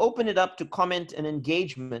going to open it up to comment and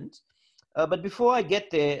engagement. But before I get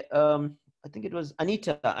there, I think it was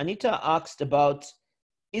Anita. Anita asked about,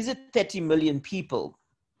 is it 30 million people?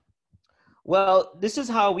 Well, this is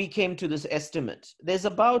how we came to this estimate. There's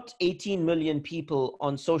about 18 million people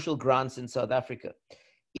on social grants in South Africa.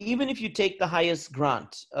 Even if you take the highest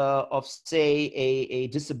grant of, say, a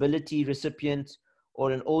disability recipient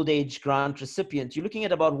or an old age grant recipient, you're looking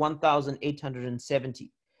at about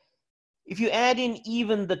 1,870. If you add in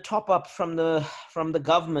even the top up from the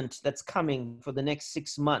government that's coming for the next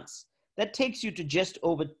 6 months, that takes you to just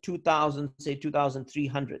over 2,000, say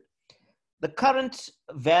 2,300. The current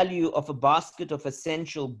value of a basket of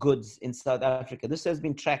essential goods in South Africa, this has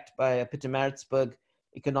been tracked by Pietermaritzburg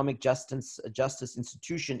Economic Justice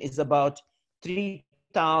Institution, is about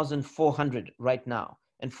 3,400 right now,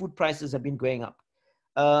 and food prices have been going up.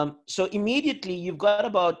 So immediately you've got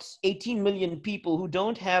about 18 million people who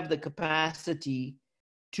don't have the capacity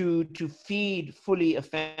to feed fully a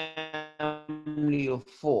family of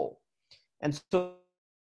 4. And so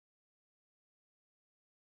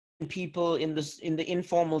people in the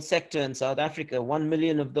informal sector in South Africa, 1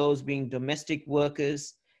 million of those being domestic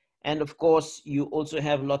workers. And of course, you also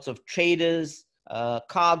have lots of traders,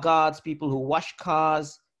 car guards, people who wash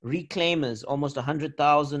cars, reclaimers, almost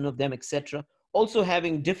 100,000 of them, etc., also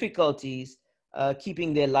having difficulties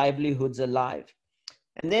keeping their livelihoods alive.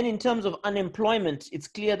 And then in terms of unemployment, it's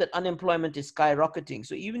clear that unemployment is skyrocketing.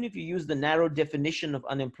 So even if you use the narrow definition of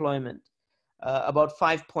unemployment, about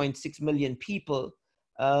 5.6 million people,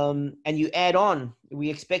 and you add on,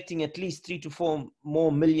 we're expecting at least 3 to 4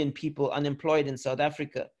 more million people unemployed in South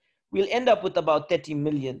Africa, we'll end up with about 30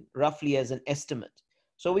 million, roughly, as an estimate.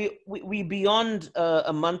 So we beyond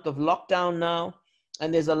a month of lockdown now,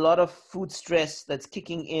 and there's a lot of food stress that's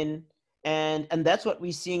kicking in, and that's what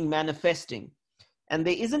we're seeing manifesting. And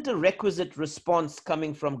there isn't a requisite response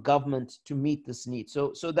coming from government to meet this need.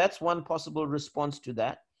 So that's one possible response to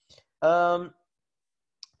that.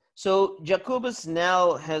 So Jacobus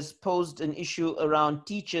Nel has posed an issue around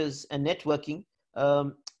teachers and networking.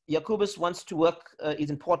 Jacobus wants to work, is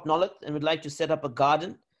in Port Nolloth and would like to set up a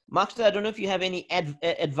garden. Magda, I don't know if you have any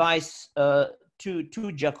advice to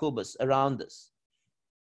Jacobus around this.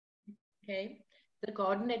 Okay. The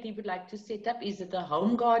garden that he would like to set up, is it a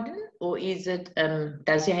home garden or is it,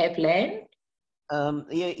 does he have land?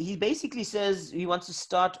 Yeah, he basically says he wants to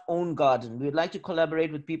start own garden. We would like to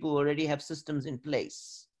collaborate with people who already have systems in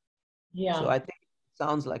place. Yeah. So I think it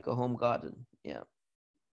sounds like a home garden. Yeah.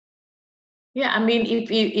 Yeah, I mean,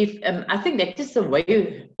 if I think that is the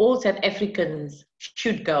way all South Africans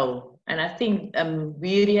should go. And I think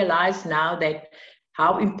we realize now that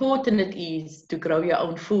how important it is to grow your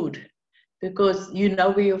own food, because you know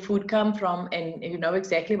where your food comes from and you know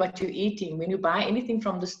exactly what you're eating. When you buy anything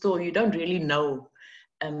from the store, you don't really know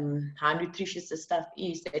how nutritious the stuff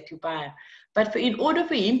is that you buy. But in order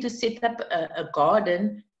for him to set up a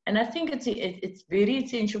garden, and I think it's very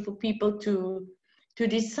essential for people to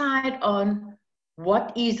decide on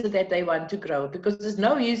what is it that they want to grow, because there's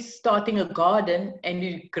no use starting a garden and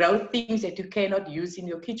you grow things that you cannot use in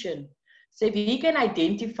your kitchen. So if you can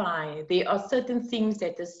identify, there are certain things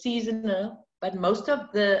that are seasonal, but most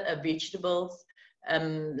of the vegetables,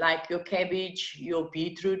 like your cabbage, your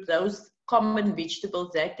beetroot, those common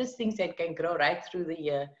vegetables, that is things that can grow right through the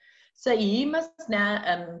year. So he must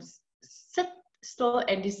now sit still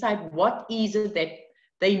and decide what is it that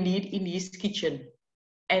they need in his kitchen,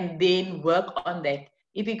 and then work on that.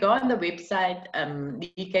 If you go on the website,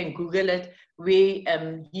 he can Google it,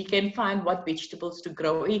 where he can find what vegetables to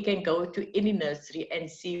grow. He can go to any nursery and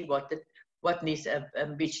see what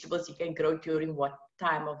vegetables he can grow during what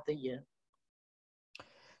time of the year.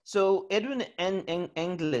 So Edwin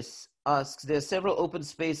Englis asks, there are several open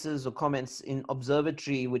spaces or comments in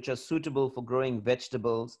Observatory which are suitable for growing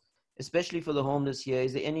vegetables, especially for the homeless here.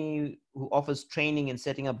 Is there any who offers training in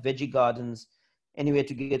setting up veggie gardens, anywhere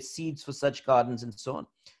to get seeds for such gardens and so on?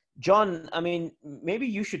 John, I mean, maybe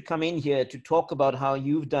you should come in here to talk about how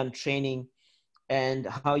you've done training and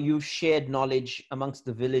how you've shared knowledge amongst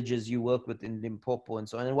the villages you work with in Limpopo and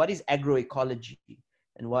so on, and what is agroecology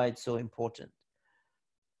and why it's so important.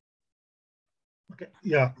 Okay,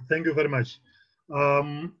 yeah, thank you very much.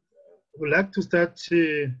 We'd like to start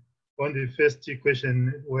on the first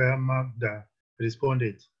question where Magda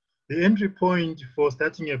responded. The entry point for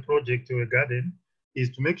starting a project or a garden is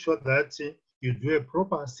to make sure that you do a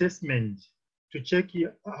proper assessment to check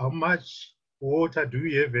how much water do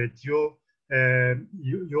you have at your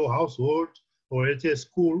household or at a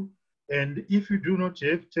school. And if you do not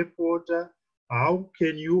have tap water, how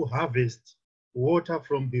can you harvest water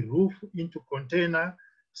from the roof into container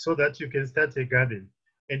so that you can start a garden?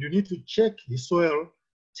 And you need to check the soil,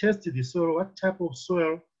 test the soil. What type of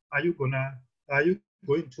soil are you going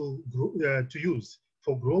to use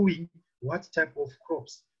for growing what type of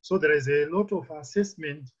crops? So there is a lot of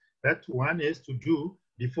assessment that one has to do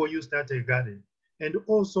before you start a garden. And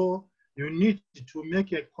also you need to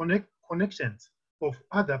make a connections of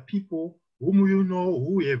other people whom you know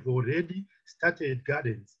who have already started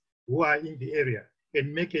gardens, who are in the area,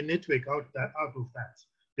 and make a network out of that.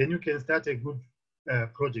 Then you can start a good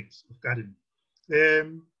project of gardening.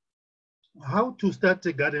 How to start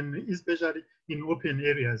a garden, especially in open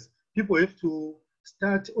areas? People have to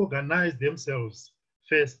organize themselves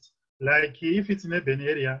first. Like if it's an urban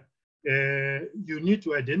area, you need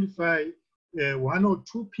to identify 1 or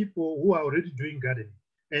 2 people who are already doing gardening,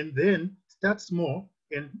 and then start small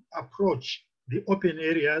and approach the open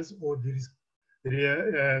areas or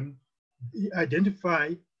identify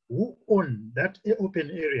who own that open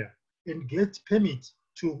area and get permit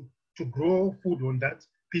to grow food on that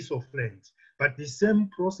piece of land. But the same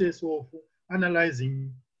process of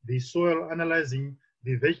analyzing the soil, analyzing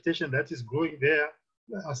the vegetation that is growing there,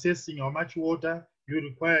 assessing how much water you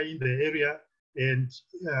require in the area and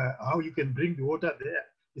how you can bring the water there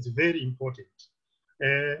is very important.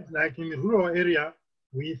 Like in the rural area,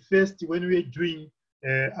 we first, when we're doing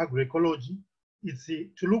agroecology, it's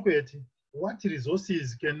to look at what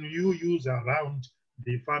resources can you use around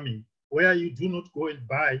the farming, where you do not go and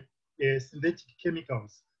buy synthetic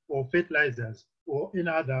chemicals or fertilizers or any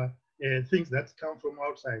other things that come from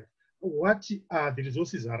outside. What are the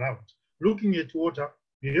resources around? Looking at water,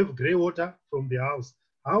 you have gray water from the house.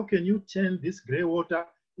 How can you turn this gray water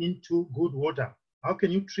into good water? How can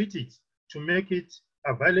you treat it to make it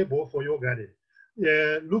available for your garden?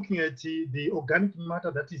 Looking at the organic matter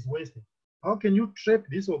that is wasted. How can you trap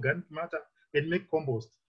this organic matter and make compost?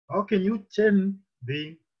 How can you turn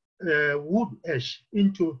the wood ash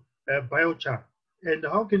into biochar? And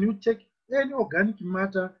how can you take any organic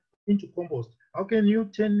matter into compost? How can you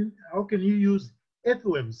use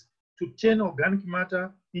earthworms to turn organic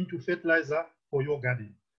matter into fertilizer for your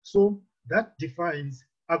garden? So that defines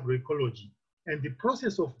agroecology. And the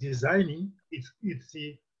process of designing it's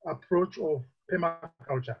the approach of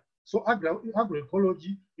permaculture. So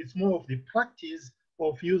agroecology is more of the practice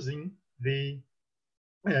of using the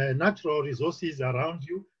natural resources around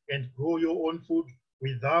you and grow your own food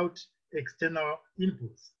without external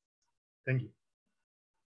inputs. Thank you.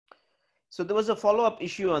 So there was a follow-up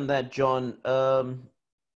issue on that, John.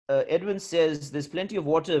 Edwin says there's plenty of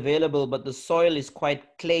water available, but the soil is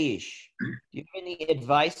quite clayish. Do you have any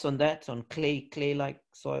advice on that, on clay-like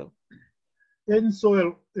soil? In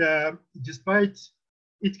soil, despite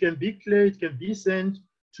it can be clay, it can be sand,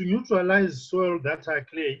 to neutralize soil that are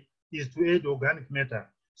clay is to add organic matter.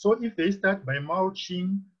 So if they start by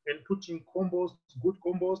mulching and putting compost, good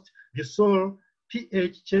compost, the soil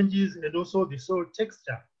pH changes and also the soil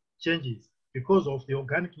texture changes because of the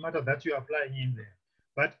organic matter that you're applying in there.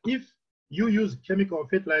 But if you use chemical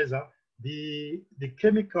fertilizer, the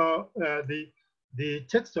chemical, the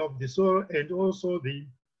texture of the soil and also the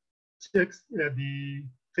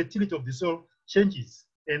fertility of the soil changes,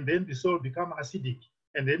 and then the soil becomes acidic,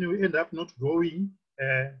 and then you end up not growing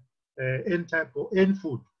any type of any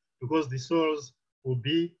food because the soils will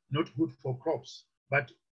be not good for crops.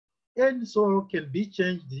 But any soil can be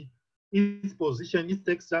changed, its position, its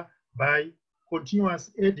texture, by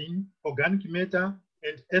continuous adding organic matter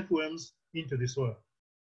and earthworms into the soil.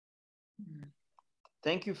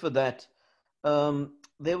 Thank you for that.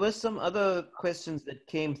 There were some other questions that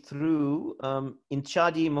came through.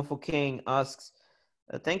 Inchadi Mofokeng asks,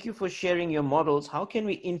 thank you for sharing your models. How can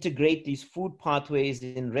we integrate these food pathways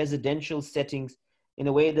in residential settings in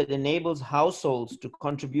a way that enables households to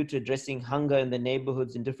contribute to addressing hunger in their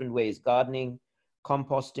neighborhoods in different ways, gardening,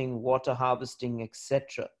 composting, water harvesting,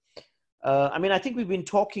 etc.? I mean, I think we've been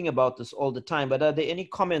talking about this all the time, but are there any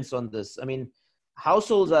comments on this? I mean,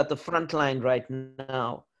 households are at the front line right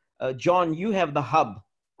now. John, you have the hub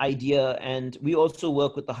idea, and we also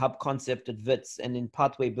work with the hub concept at WITS and in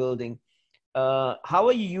pathway building. How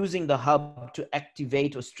are you using the hub to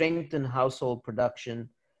activate or strengthen household production?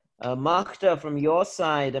 Magda, from your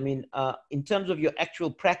side, I mean, in terms of your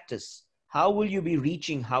actual practice, how will you be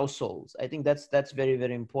reaching households? I think that's very,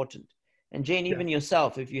 very important. And Jane, even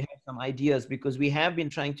yourself, if you have some ideas, because we have been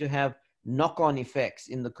trying to have knock-on effects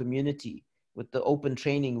in the community with the open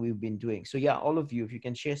training we've been doing. So yeah, all of you, if you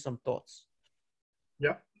can share some thoughts.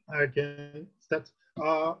 Yeah, I can start.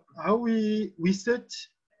 How we set,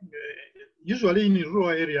 usually in a rural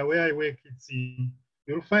area where I work,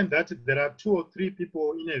 you'll find that there are 2 or 3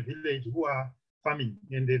 people in a village who are farming,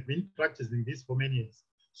 and they've been practicing this for many years.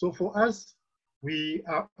 So for us,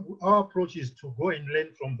 our approach is to go and learn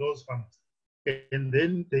from those farmers, and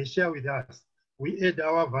then they share with us. We add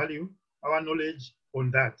our value, our knowledge on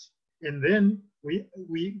that, and then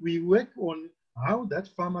we work on how that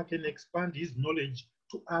farmer can expand his knowledge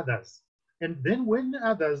to others. And then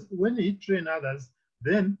when he train others,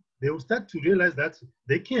 then they will start to realize that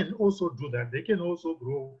they can also do that. They can also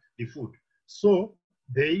grow the food. So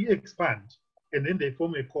they expand, and then they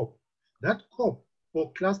form a co-op. That co-op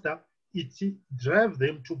or cluster, it drives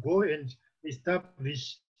them to go and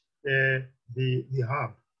establish the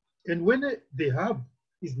hub. And when the hub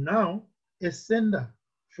is now a center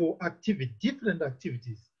for different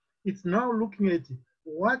activities, it's now looking at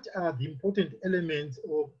what are the important elements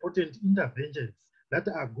or important interventions that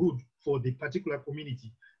are good for the particular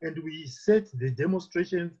community. And we set the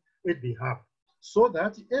demonstrations at the hub so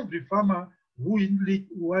that every farmer who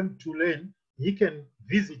wants to learn, he can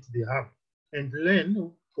visit the hub and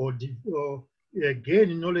learn or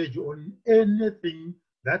gain knowledge on anything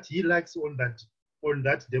that he likes on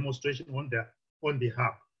that demonstration on the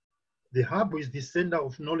hub. The hub is the center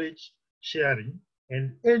of knowledge sharing,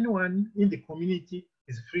 and anyone in the community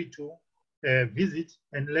is free to visit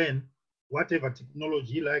and learn whatever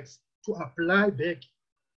technology he likes to apply back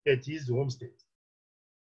at his homestead.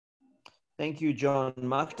 Thank you, John.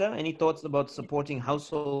 Magda, any thoughts about supporting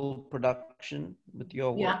household production with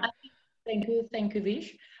your work? Yeah, thank you,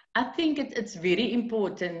 Vish. I think it's very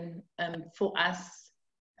important for us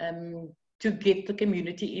to get the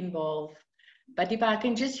community involved. But if I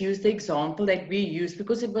can just use the example that we used,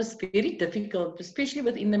 because it was very difficult, especially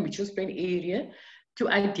within the Mitchells Plain area, to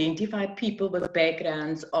identify people with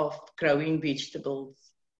backgrounds of growing vegetables.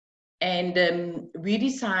 And we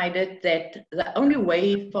decided that the only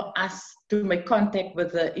way for us to make contact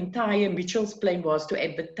with the entire Mitchells Plain was to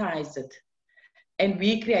advertise it. And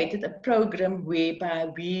we created a program whereby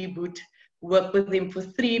we would work with them for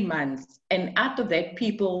 3 months. And out of that,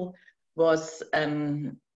 people was,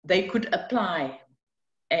 they could apply.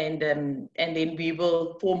 And then we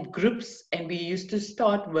will form groups, and we used to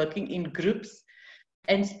start working in groups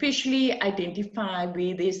and especially identify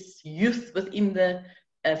where there's youth within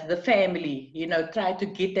the family, you know, try to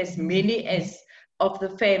get as many as of the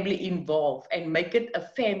family involved and make it a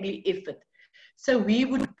family effort. So we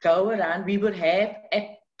would go around, we would have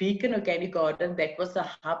at Beacon Organic Garden, that was the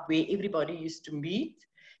hub where everybody used to meet,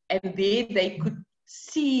 and there they could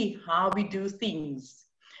see how we do things.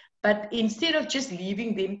 But instead of just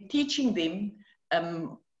leaving them, teaching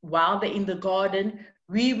them while they're in the garden,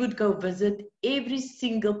 we would go visit every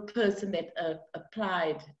single person that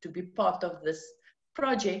applied to be part of this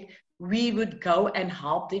project. We would go and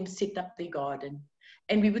help them set up their garden.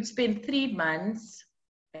 And we would spend 3 months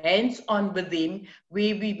hands-on with them,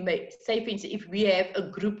 where we make, say for instance, if we have a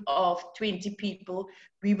group of 20 people,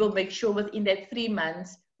 we will make sure within that 3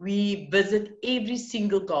 months, we visit every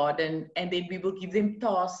single garden, and then we will give them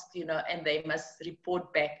tasks, you know, and they must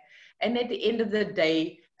report back. And at the end of the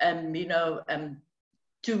day, you know,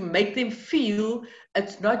 to make them feel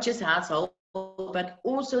it's not just household, but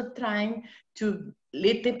also trying to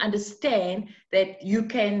let them understand that you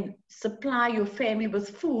can supply your family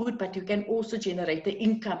with food, but you can also generate the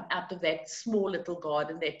income out of that small little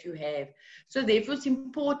garden that you have. So therefore it's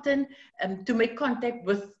important to make contact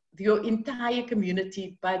with your entire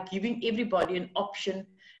community by giving everybody an option.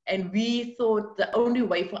 And we thought the only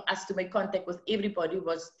way for us to make contact with everybody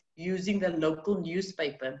was using the local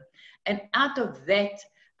newspaper. And out of that,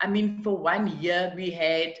 I mean, for 1 year, we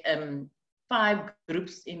had 5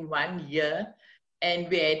 groups in 1 year, and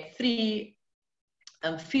we had 3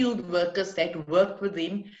 field workers that worked with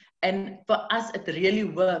them. And for us, it really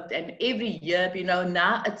worked. And every year, you know,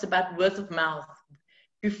 now it's about word of mouth.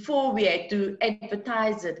 Before we had to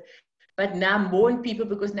advertise it, but now more people,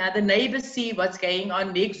 because now the neighbors see what's going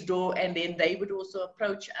on next door, and then they would also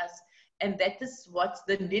approach us. And that is what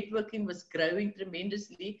the networking was growing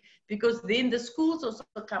tremendously, because then the schools also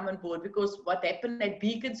come on board, because what happened at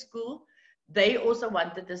Beacon School, they also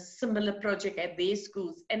wanted a similar project at their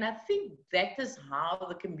schools. And I think that is how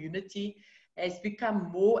the community has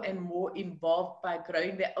become more and more involved by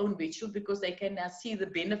growing their own vegetables, because they can now see the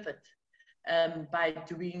benefit by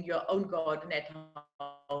doing your own garden at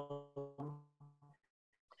home.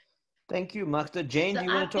 Thank you, Magda. Jane, So do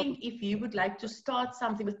you want to talk? I think if you would like to start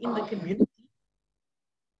something within the community.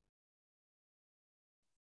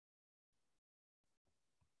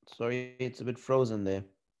 Sorry, it's a bit frozen there.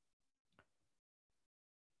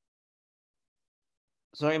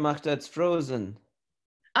 Sorry, Magda, it's frozen.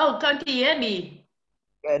 Oh, can't you hear me?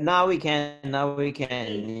 Now we can. Now we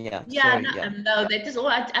can. Yeah. Yeah, Sorry. no, Yeah. no, that is all.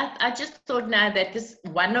 I just thought now that is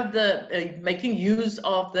one of the making use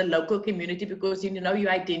of the local community, because you know you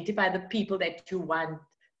identify the people that you want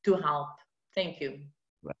to help. Thank you.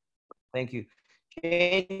 Right. Thank you.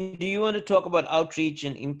 Jane, do you want to talk about outreach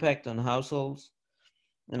and impact on households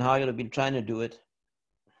and how you've been trying to do it?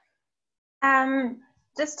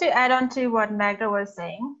 Just to add on to what Magda was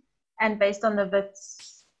saying, and based on the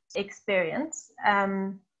WITS experience,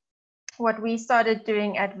 what we started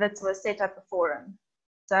doing at WITS was set up a forum.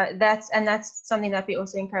 So that's something that we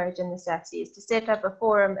also encourage in the SAFC, is to set up a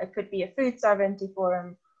forum. It could be a food sovereignty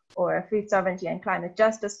forum or a food sovereignty and climate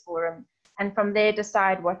justice forum. And from there,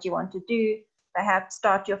 decide what you want to do. Perhaps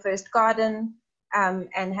start your first garden,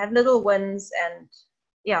 and have little wins and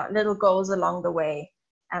little goals along the way,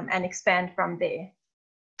 and expand from there.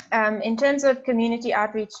 In terms of community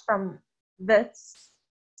outreach from WITS,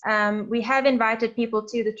 we have invited people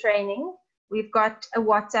to the training. We've got a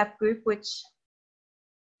WhatsApp group, which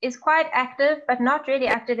is quite active, but not really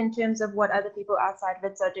active in terms of what other people outside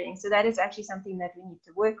WITS are doing. So that is actually something that we need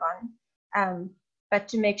to work on. But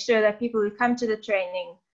to make sure that people who come to the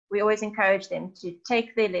training, we always encourage them to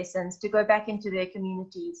take their lessons, to go back into their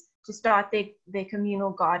communities, to start their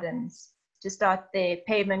communal gardens, to start their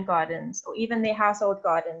pavement gardens, or even their household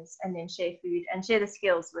gardens, and then share food and share the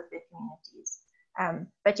skills with their communities.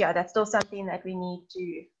 But yeah, that's still something that we need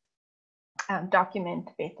to document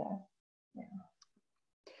better. Yeah.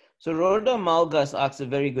 So Rhoda Malgas asks a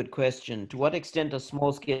very good question. To what extent are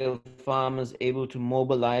small-scale farmers able to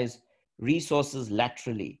mobilize resources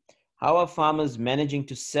laterally? How are farmers managing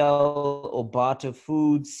to sell or barter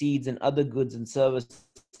food, seeds, and other goods and services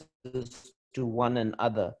to one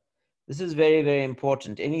another? This is very, very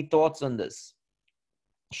important. Any thoughts on this?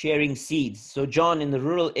 Sharing seeds. So John, in the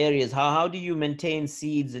rural areas, how do you maintain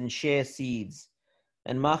seeds and share seeds?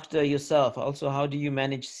 And Magda, yourself, also, how do you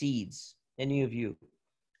manage seeds? Any of you?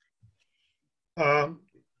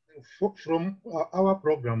 From our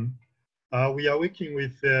program, we are working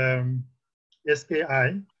with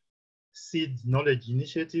SKI, Seed Knowledge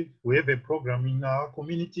Initiative. We have a program in our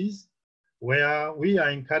communities where we are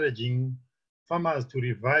encouraging farmers to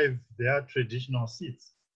revive their traditional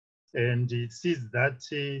seeds and seeds that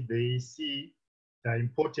they see are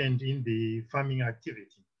important in the farming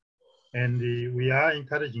activity. And we are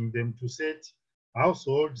encouraging them to set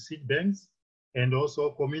household seed banks and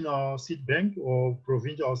also communal seed bank or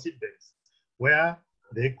provincial seed banks, where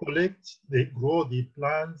they collect, they grow the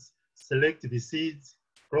plants, select the seeds,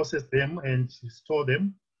 process them and store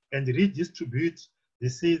them, and redistribute the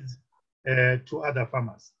seeds to other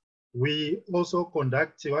farmers. We also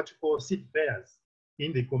conduct what we call seed fairs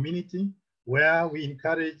in the community, where we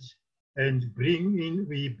encourage and bring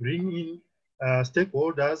in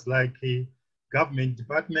stakeholders like government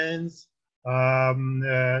departments,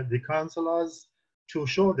 the councillors, to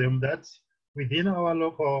show them that within our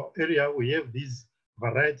local area we have these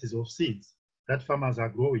varieties of seeds that farmers are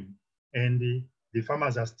growing, and the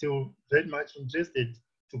farmers are still very much interested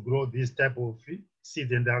to grow this type of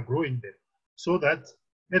seed, and they are growing them. So that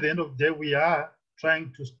at the end of the day, we are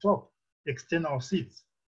trying to stop external seeds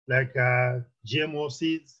like GMO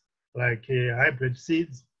seeds, like hybrid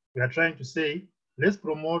seeds. We are trying to say, let's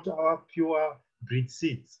promote our pure breed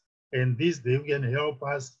seeds. And this, they can help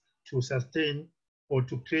us to sustain or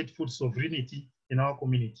to create food sovereignty in our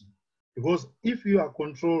community. Because if you are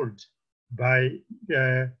controlled by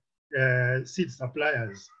seed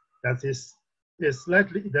suppliers, that's a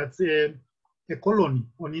colony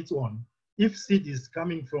on its own. If seed is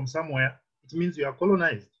coming from somewhere, it means you are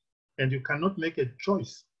colonized and you cannot make a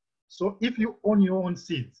choice. So if you own your own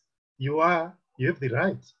seeds, you have the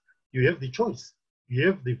right, you have the choice, you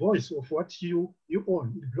have the voice of what you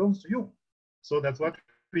own. It belongs to you. So that's what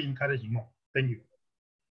we're encouraging more. Thank you.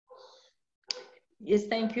 Yes,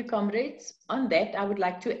 thank you, comrades. On that, I would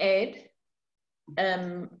like to add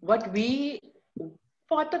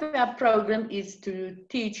part of our program is to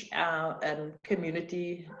teach our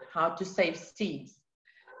community how to save seeds.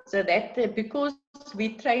 So that because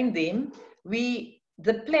we train them,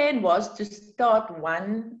 the plan was to start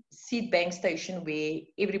one seed bank station where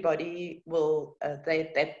everybody will,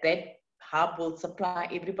 that hub will supply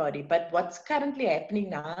everybody. But what's currently happening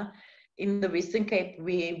now in the Western Cape,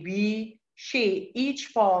 where we share, each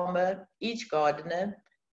farmer, each gardener,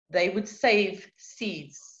 they would save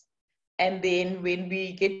seeds. And then when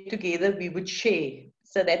we get together, we would share.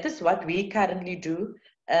 So that is what we currently do.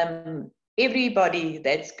 Everybody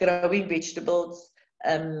that's growing vegetables,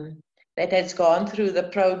 that has gone through the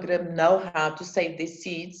program know how to save their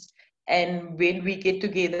seeds. And when we get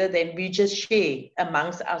together, then we just share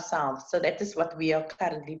amongst ourselves. So that is what we are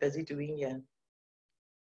currently busy doing here.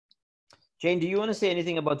 Jane, do you want to say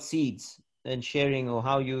anything about seeds and sharing, or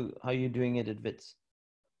how you're doing it at WITS?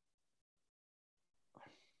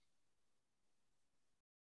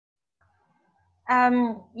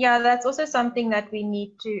 Yeah, that's also something that we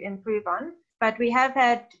need to improve on. But we have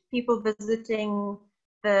had people visiting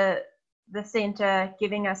the center,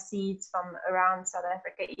 giving us seeds from around South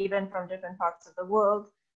Africa, even from different parts of the world.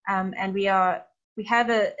 And we have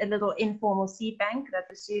a little informal seed bank that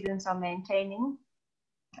the students are maintaining,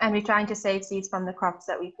 and we're trying to save seeds from the crops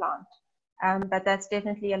that we plant. But that's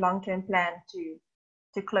definitely a long-term plan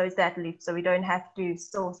to close that loop, so we don't have to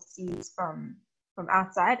source seeds from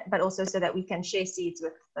outside, but also so that we can share seeds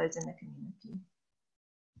with those in the community.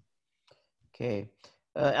 Okay.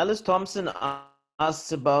 Alice Thompson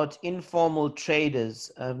asks about informal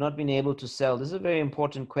traders not being able to sell. This is a very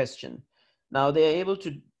important question. Now they are able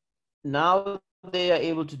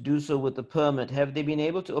to do so with the permit. Have they been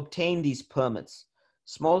able to obtain these permits?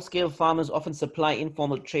 Small-scale farmers often supply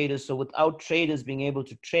informal traders, so without traders being able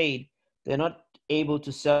to trade, they're not able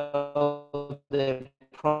to sell their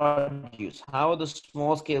produce. How are the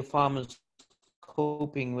small-scale farmers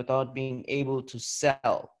coping without being able to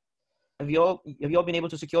sell? Have you all been able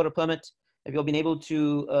to secure a permit? Have you all been able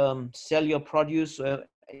to sell your produce?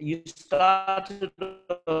 You started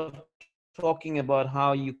talking about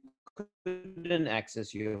how you couldn't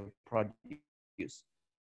access your produce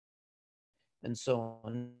and so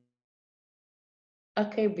on.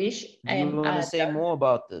 Okay, Bish. Do you want to say more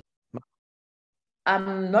about this?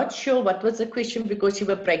 I'm not sure what was the question because you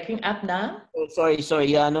were breaking up now. Oh, sorry.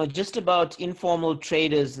 Yeah, no, just about informal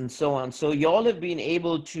traders and so on. So you all have been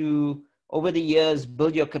able to, over the years,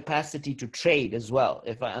 build your capacity to trade as well,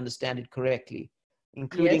 if I understand it correctly,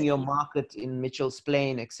 including your market in Mitchell's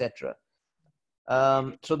Plain, etc.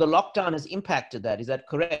 So the lockdown has impacted that. Is that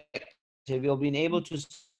correct? Have you all been able to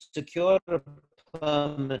secure a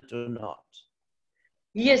permit or not?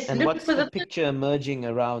 Yes. And what's the picture emerging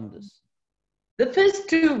around this? The first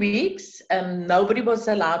 2 weeks, nobody was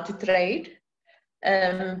allowed to trade.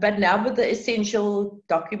 But now with the essential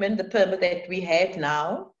document, the permit that we have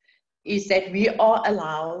now, is that we are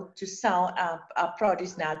allowed to sell our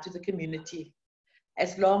produce now to the community.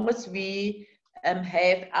 As long as we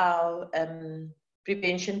have our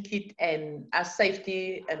prevention kit and our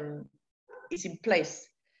safety is in place.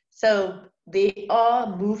 So there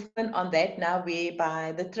are movement on that now,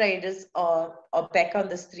 whereby the traders are back on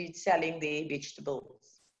the street selling their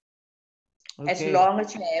vegetables. Okay. As long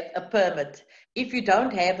as you have a permit. If you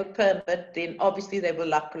don't have a permit, then obviously they will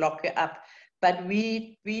lock you up. But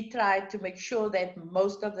we try to make sure that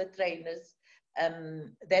most of the traders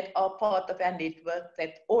that are part of our network,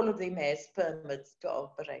 that all of them has permits to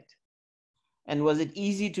operate. And was it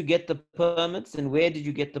easy to get the permits, and where did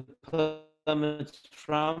you get the permits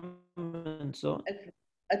from and so on?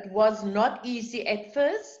 It was not easy at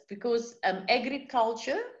first because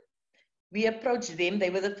agriculture, we approached them. They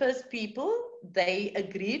were the first people. They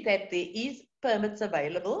agreed that there is permits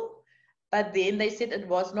available, but then they said it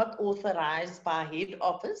was not authorized by head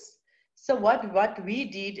office. So what we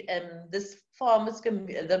did, this farmers,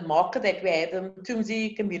 the market that we have, the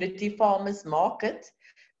Mthunzi Community Farmers Market,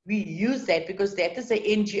 we use that because that is an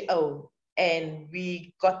NGO, and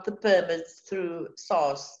we got the permits through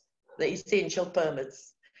SARS, the essential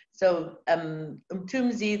permits. So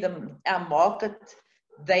Mthunzi, our market,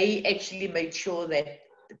 they actually made sure that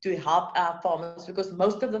to help our farmers, because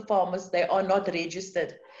most of the farmers, they are not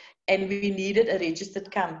registered, and we needed a registered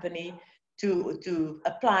company to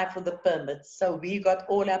apply for the permits. So we got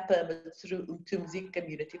all our permits through Mthunzi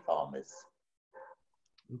Community Farmers.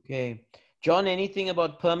 Okay. John, anything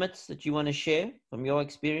about permits that you want to share from your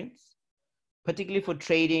experience, particularly for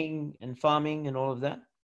trading and farming and all of that?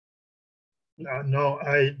 No,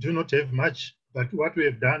 I do not have much, but what we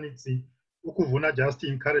have done is Ukuvuna just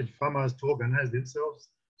encourage farmers to organize themselves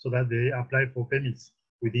so that they apply for permits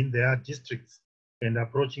within their districts and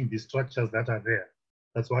approaching the structures that are there.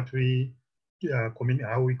 That's what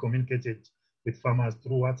how we communicated with farmers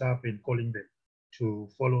through WhatsApp and calling them to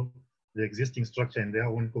follow the existing structure in their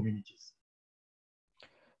own communities.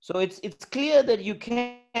 So it's clear that you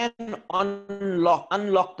can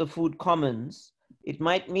unlock the food commons. It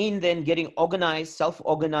might mean then getting organized,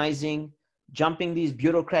 self-organizing, jumping these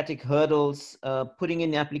bureaucratic hurdles, putting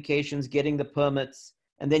in applications, getting the permits,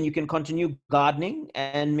 and then you can continue gardening,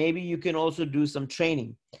 and maybe you can also do some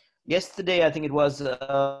training. Yesterday, I think it was,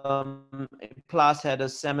 PLAS had a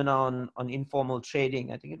seminar on informal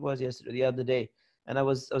trading. I think it was yesterday, the other day. And I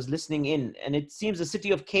was listening in, and it seems the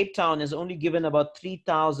city of Cape Town has only given about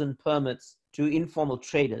 3,000 permits to informal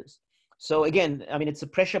traders. So again, I mean, it's a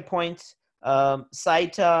pressure point.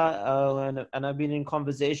 SAITA, and I've been in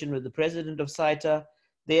conversation with the president of SAITA.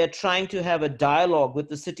 They are trying to have a dialogue with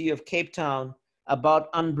the city of Cape Town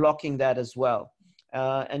about unblocking that as well,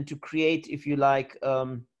 and to create, if you like,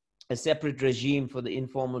 a separate regime for the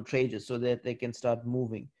informal traders so that they can start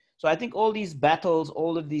moving. So I think all these battles,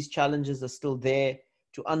 all of these challenges are still there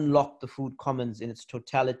to unlock the food commons in its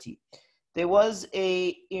totality. There was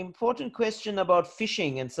an important question about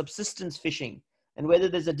fishing and subsistence fishing, and whether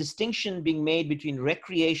there's a distinction being made between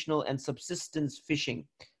recreational and subsistence fishing.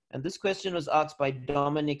 And this question was asked by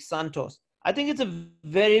Dominic Santos. I think it's a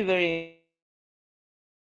very, very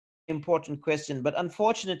important question, but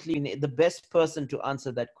unfortunately, the best person to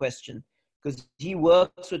answer that question, because he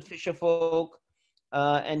works with fisherfolk,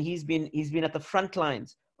 and he's been at the front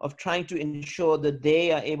lines of trying to ensure that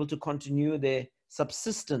they are able to continue their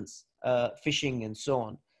subsistence fishing and so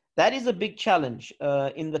on. That is a big challenge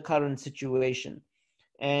in the current situation.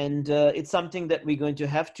 And it's something that we're going to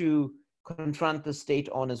have to confront the state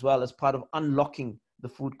on as well as part of unlocking the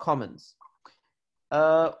food commons.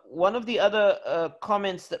 One of the other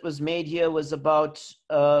comments that was made here was about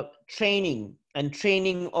training and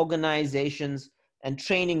training organizations and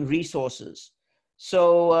training resources.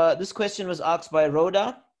 So this question was asked by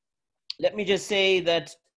Rhoda. Let me just say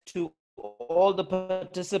that to all the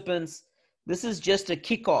participants, this is just a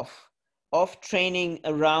kickoff of training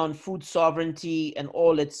around food sovereignty and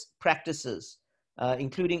all its practices,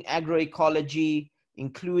 including agroecology,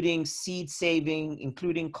 including seed saving,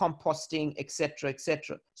 including composting, etc.,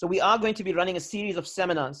 etc. So we are going to be running a series of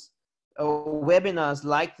seminars or webinars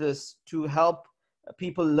like this to help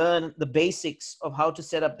people learn the basics of how to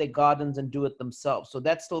set up their gardens and do it themselves. So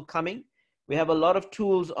that's still coming. We have a lot of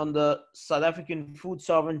tools on the South African Food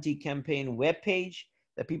Sovereignty Campaign webpage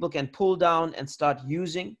that people can pull down and start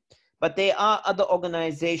using. But there are other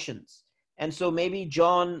organizations. And so maybe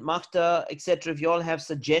John, Magda, etc., if you all have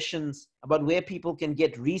suggestions about where people can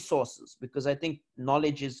get resources, because I think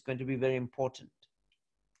knowledge is going to be very important.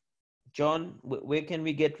 John, where can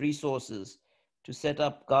we get resources to set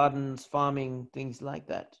up gardens, farming, things like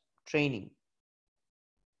that, training?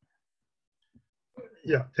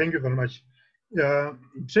 Yeah, thank you very much.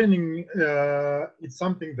 Training is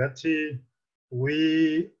something that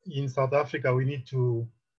we in South Africa, we need to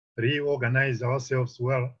reorganize ourselves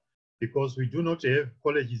well, because we do not have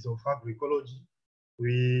colleges of agroecology.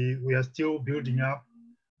 We are still building up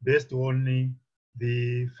based on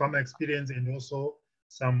the farmer experience and also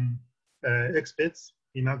some experts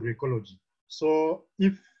in agroecology. So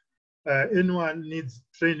if anyone needs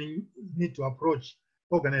training, need to approach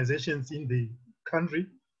organizations in the country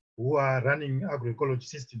who are running agroecology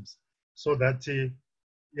systems, so that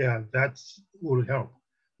yeah, that will help.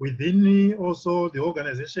 Within also the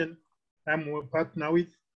organization I'm a partner with,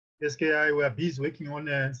 SKI, we are busy working on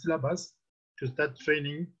a syllabus to start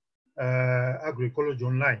training agroecology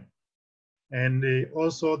online. And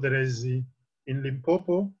also there is in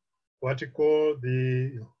Limpopo what we call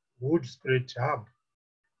the Woodsprat Hub.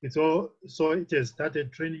 It's all, so it has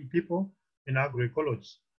started training people in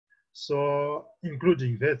agroecology. So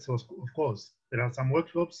including vets, of course. There are some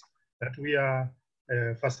workshops that we are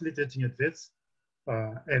facilitating at vets.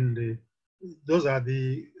 And those are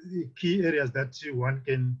the key areas that one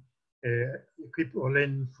can equip or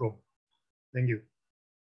learn from. Thank you.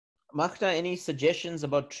 Magda, any suggestions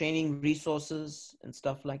about training resources and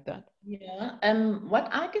stuff like that? Yeah, what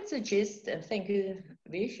I can suggest, and thank you,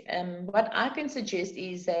 Vish, what I can suggest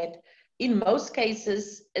is that in most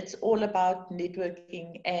cases, it's all about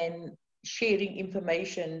networking and sharing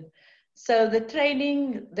information. So the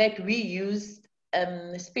training that we use,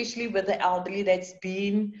 especially with the elderly that's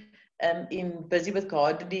been busy with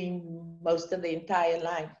gardening most of the entire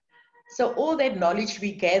life. So all that knowledge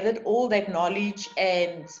we gathered, all that knowledge,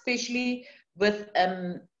 and especially with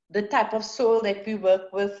the type of soil that we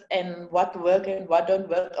work with and what work and what don't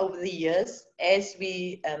work over the years, as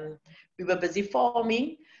we were busy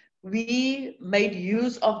farming, we made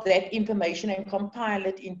use of that information and compile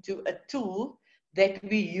it into a tool that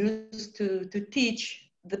we use to teach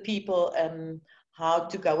the people how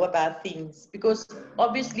to go about things. Because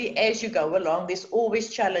obviously, as you go along, there's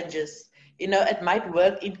always challenges. You know, it might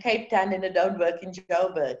work in Cape Town and it don't work in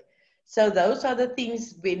Joburg. So those are the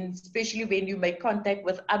things when, especially when you make contact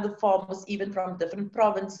with other farmers, even from different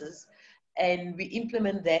provinces, And we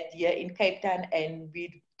implement that here in Cape Town, and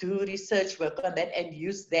we do research work on that and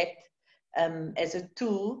use that as a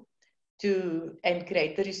tool and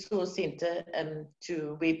create the resource center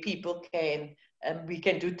to where people can, we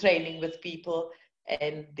can do training with people,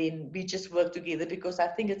 and then we just work together, because I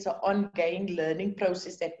think it's an ongoing learning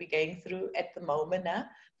process that we're going through at the moment now.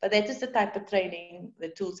 But that is the type of training, the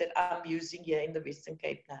tools that I'm using here in the Western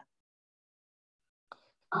Cape now.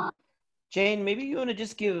 Jane, maybe you want to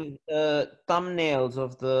just give thumbnails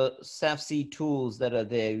of the SAFC tools that are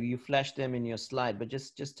there. You flashed them in your slide, but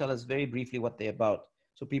just tell us very briefly what they're about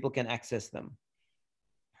so people can access them.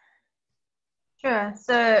 Sure.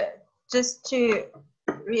 So just to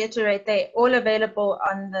reiterate, they're all available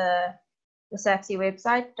on the SAFC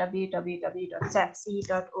website,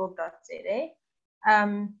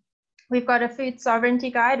 www.safc.org.za. We've got a food sovereignty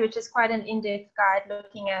guide, which is quite an in-depth guide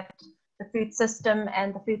looking at the food system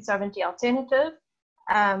and the food sovereignty alternative.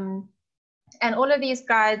 And all of these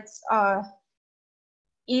guides are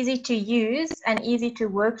easy to use and easy to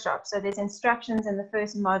workshop. So there's instructions in the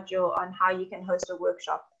first module on how you can host a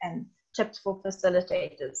workshop and tips for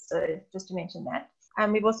facilitators. So just to mention that.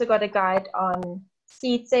 And we've also got a guide on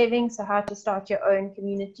seed saving, so how to start your own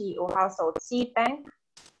community or household seed bank.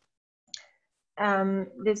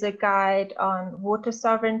 There's a guide on water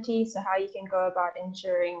sovereignty, so how you can go about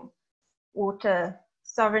ensuring water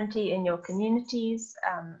sovereignty in your communities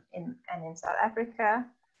in South Africa.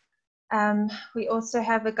 We also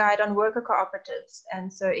have a guide on worker cooperatives.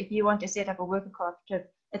 And so if you want to set up a worker cooperative,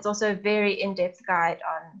 it's also a very in-depth guide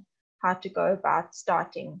on how to go about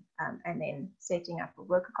starting and then setting up a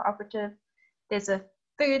worker cooperative. There's a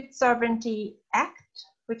Food Sovereignty Act,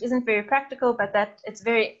 which isn't very practical, but that it's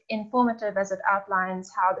very informative as it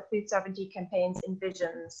outlines how the food sovereignty campaigns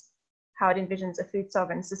how it envisions a food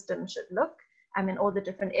sovereign system should look. I mean, all the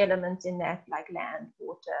different elements in that, like land,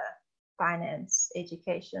 water, finance,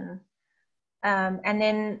 education. And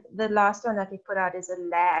then the last one that we put out is a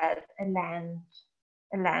land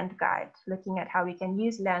guide, looking at how we can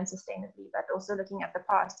use land sustainably, but also looking at the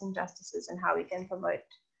past injustices and how we can promote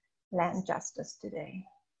land justice today.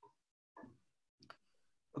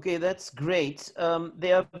 Okay, that's great.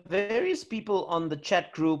 There are various people on the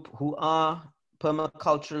chat group who are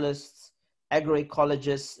permaculturalists,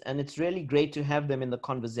 agroecologists, and it's really great to have them in the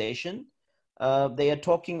conversation. They are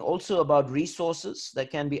talking also about resources that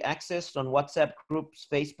can be accessed on WhatsApp groups,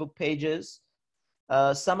 Facebook pages.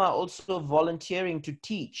 Some are also volunteering to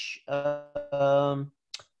teach. I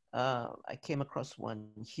came across one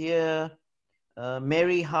here.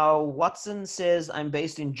 Mary Howe Watson says, I'm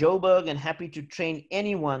based in Joburg and happy to train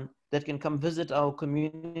anyone that can come visit our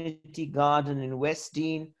community garden in West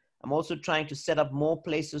Dean. I'm also trying to set up more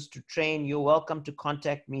places to train. You're welcome to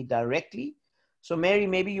contact me directly. So Mary,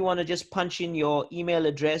 maybe you want to just punch in your email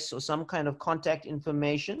address or some kind of contact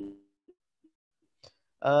information.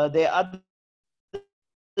 There are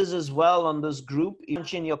others as well on this group. You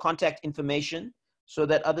punch in your contact information so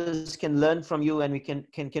that others can learn from you and we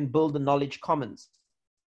can build the knowledge commons.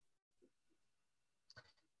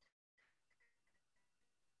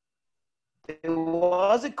 There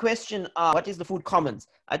was a question, what is the food commons?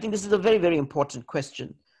 I think this is a very, very important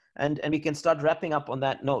question, and we can start wrapping up on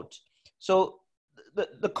that note. So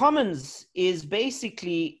the commons is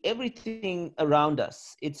basically everything around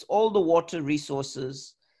us. It's all the water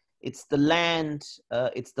resources, it's the land,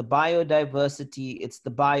 it's the biodiversity, it's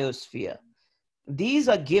the biosphere. These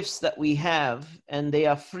are gifts that we have and they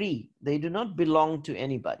are free. They do not belong to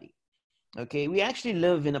anybody. Okay, we actually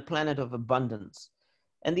live in a planet of abundance.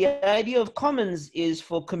 And the idea of commons is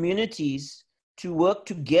for communities to work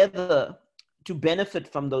together to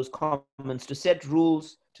benefit from those commons, to set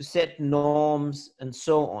rules, to set norms, and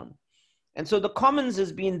so on. And so the commons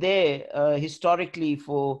has been there historically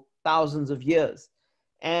for thousands of years.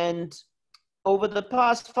 And over the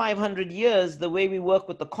past 500 years, the way we work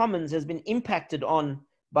with the commons has been impacted on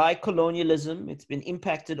by colonialism. It's been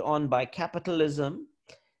impacted on by capitalism.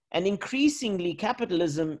 And increasingly,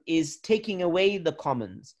 capitalism is taking away the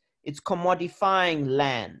commons. It's commodifying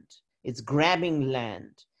land. It's grabbing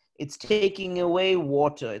land. It's taking away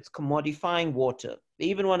water. It's commodifying water. They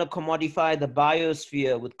even want to commodify the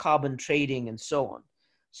biosphere with carbon trading and so on.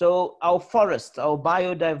 So our forests, our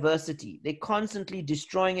biodiversity, they're constantly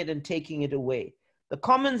destroying it and taking it away. The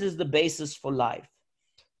commons is the basis for life.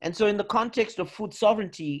 And so in the context of food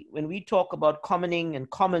sovereignty, when we talk about commoning and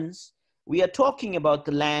commons, we are talking about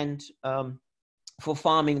the land for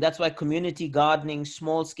farming. That's why community gardening,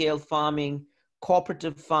 small-scale farming,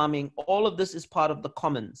 cooperative farming, all of this is part of the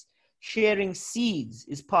commons. Sharing seeds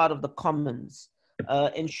is part of the commons.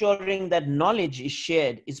 Ensuring that knowledge is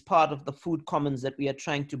shared is part of the food commons that we are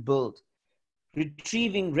trying to build.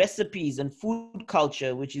 retrieving recipes and food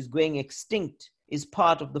culture, which is going extinct, is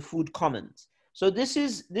part of the food commons. So this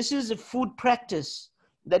is a food practice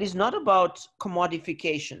that is not about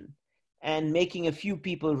commodification and making a few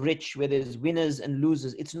people rich where there's winners and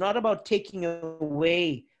losers. It's not about taking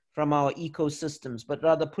away from our ecosystems, but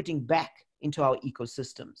rather putting back into our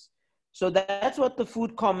ecosystems. So that's what the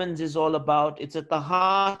food commons is all about. It's at the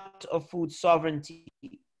heart of food sovereignty.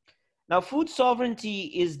 Now, food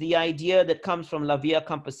sovereignty is the idea that comes from La Via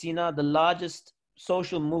Campesina, the largest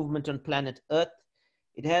social movement on planet Earth.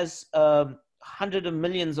 It has hundreds of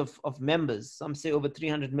millions of members, some say over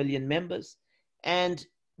 300 million members. And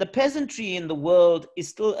the peasantry in the world is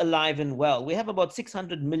still alive and well. We have about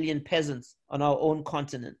 600 million peasants on our own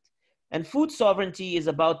continent. And food sovereignty is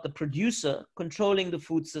about the producer controlling the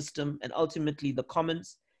food system and ultimately the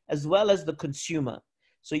commons, as well as the consumer.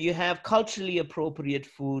 So you have culturally appropriate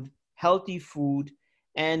food, healthy food,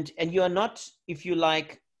 and you are not, if you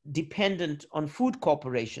like, dependent on food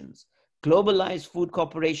corporations, globalized food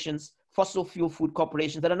corporations, fossil fuel food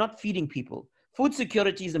corporations that are not feeding people. Food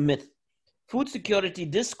security is a myth. Food security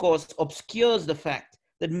discourse obscures the fact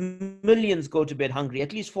that millions go to bed hungry,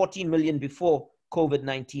 at least 14 million before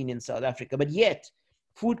COVID-19 in South Africa. But yet,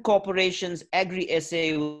 food corporations,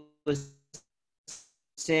 Agri-SA was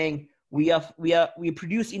saying, we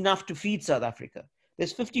produce enough to feed South Africa.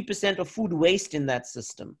 There's 50% of food waste in that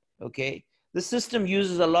system, okay? The system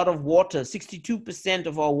uses a lot of water. 62%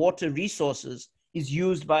 of our water resources is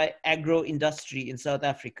used by agro-industry in South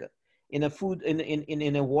Africa, in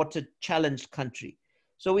a water-challenged country.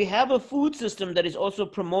 So we have a food system that is also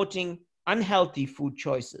promoting unhealthy food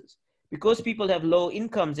choices. Because people have low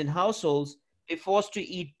incomes in households, they're forced to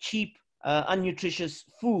eat cheap, unnutritious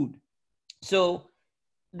food. So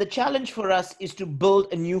the challenge for us is to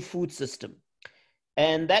build a new food system.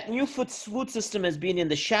 And that new food system has been in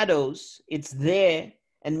the shadows. It's there.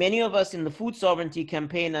 And many of us in the food sovereignty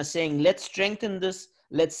campaign are saying, let's strengthen this,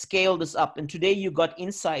 let's scale this up. And today you got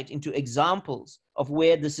insight into examples of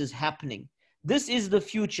where this is happening. This is the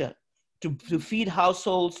future, to feed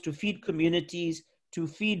households, to feed communities, to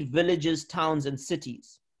feed villages, towns, and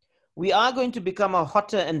cities. We are going to become a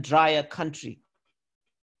hotter and drier country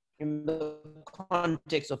in the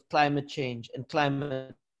context of climate change and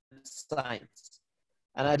climate science.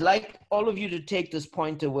 And I'd like all of you to take this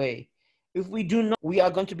point away. If we do not, we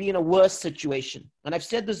are going to be in a worse situation. And I've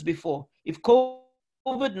said this before. If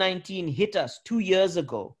COVID-19 hit us 2 years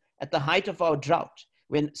ago at the height of our drought,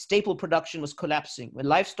 when staple production was collapsing, when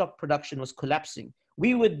livestock production was collapsing,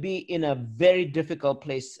 we would be in a very difficult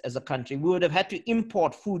place as a country. We would have had to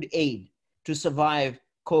import food aid to survive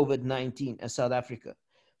COVID-19 as South Africa.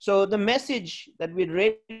 So the message that we'd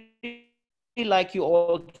really like you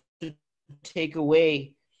all to take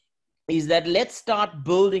away is that let's start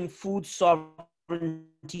building food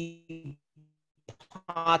sovereignty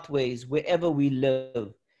pathways wherever we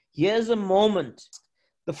live. Here's a moment.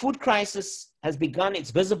 The food crisis has begun.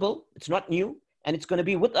 It's visible. It's not new. And it's going to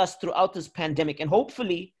be with us throughout this pandemic. And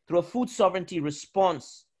hopefully, through a food sovereignty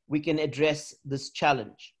response, we can address this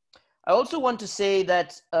challenge. I also want to say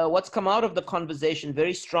that what's come out of the conversation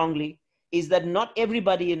very strongly is that not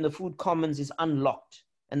everybody in the food commons is unlocked.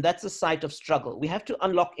 And that's a site of struggle. We have to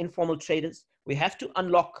unlock informal traders. We have to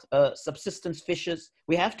unlock subsistence fishers.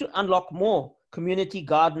 We have to unlock more community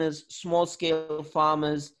gardeners, small-scale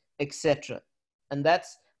farmers, etc. And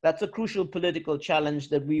that's a crucial political challenge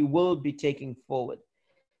that we will be taking forward.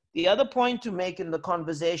 The other point to make in the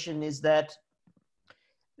conversation is that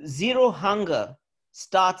zero hunger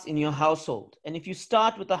starts in your household. And if you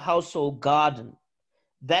start with a household garden,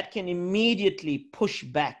 that can immediately push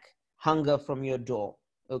back hunger from your door,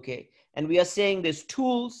 okay? And we are saying there's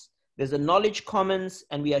tools, there's a knowledge commons,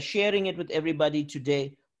 and we are sharing it with everybody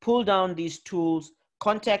today. Pull down these tools,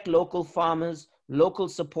 contact local farmers, local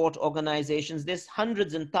support organizations. There's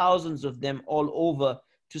hundreds and thousands of them all over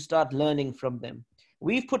to start learning from them.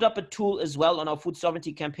 We've put up a tool as well on our Food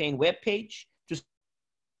Sovereignty Campaign webpage to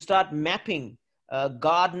start mapping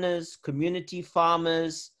gardeners, community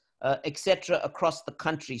farmers, etc. across the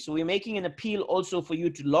country. So we're making an appeal also for you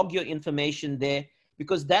to log your information there,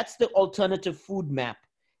 because that's the alternative food map.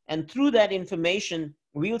 And through that information,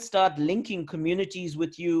 we'll start linking communities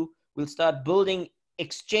with you. We'll start building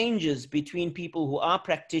exchanges between people who are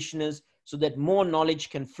practitioners so that more knowledge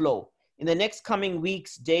can flow. In the next coming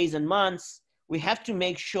weeks, days, and months, we have to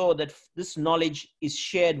make sure that this knowledge is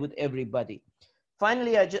shared with everybody.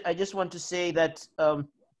 Finally, I just want to say that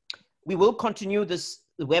we will continue this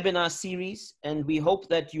webinar series, and we hope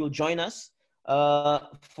that you'll join us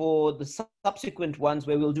for the subsequent ones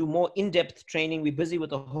where we'll do more in-depth training. We're busy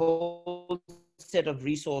with a whole set of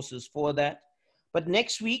resources for that. But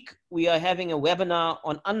next week, we are having a webinar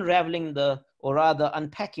on unraveling or rather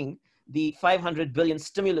unpacking the 500 billion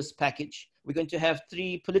stimulus package. We're going to have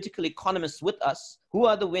 3 political economists with us. Who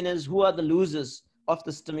are the winners? Who are the losers of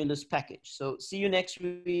the stimulus package? So see you next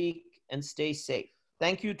week and stay safe.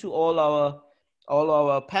 Thank you to all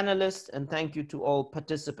our panelists, and thank you to all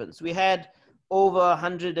participants. We had over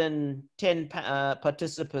 110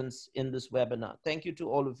 participants in this webinar. Thank you to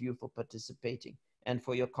all of you for participating and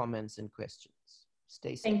for your comments and questions.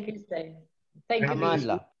 Stay safe. Thank you, Steve. Thank you.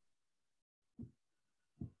 Amandla.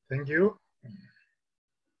 Thank you.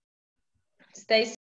 Stay safe.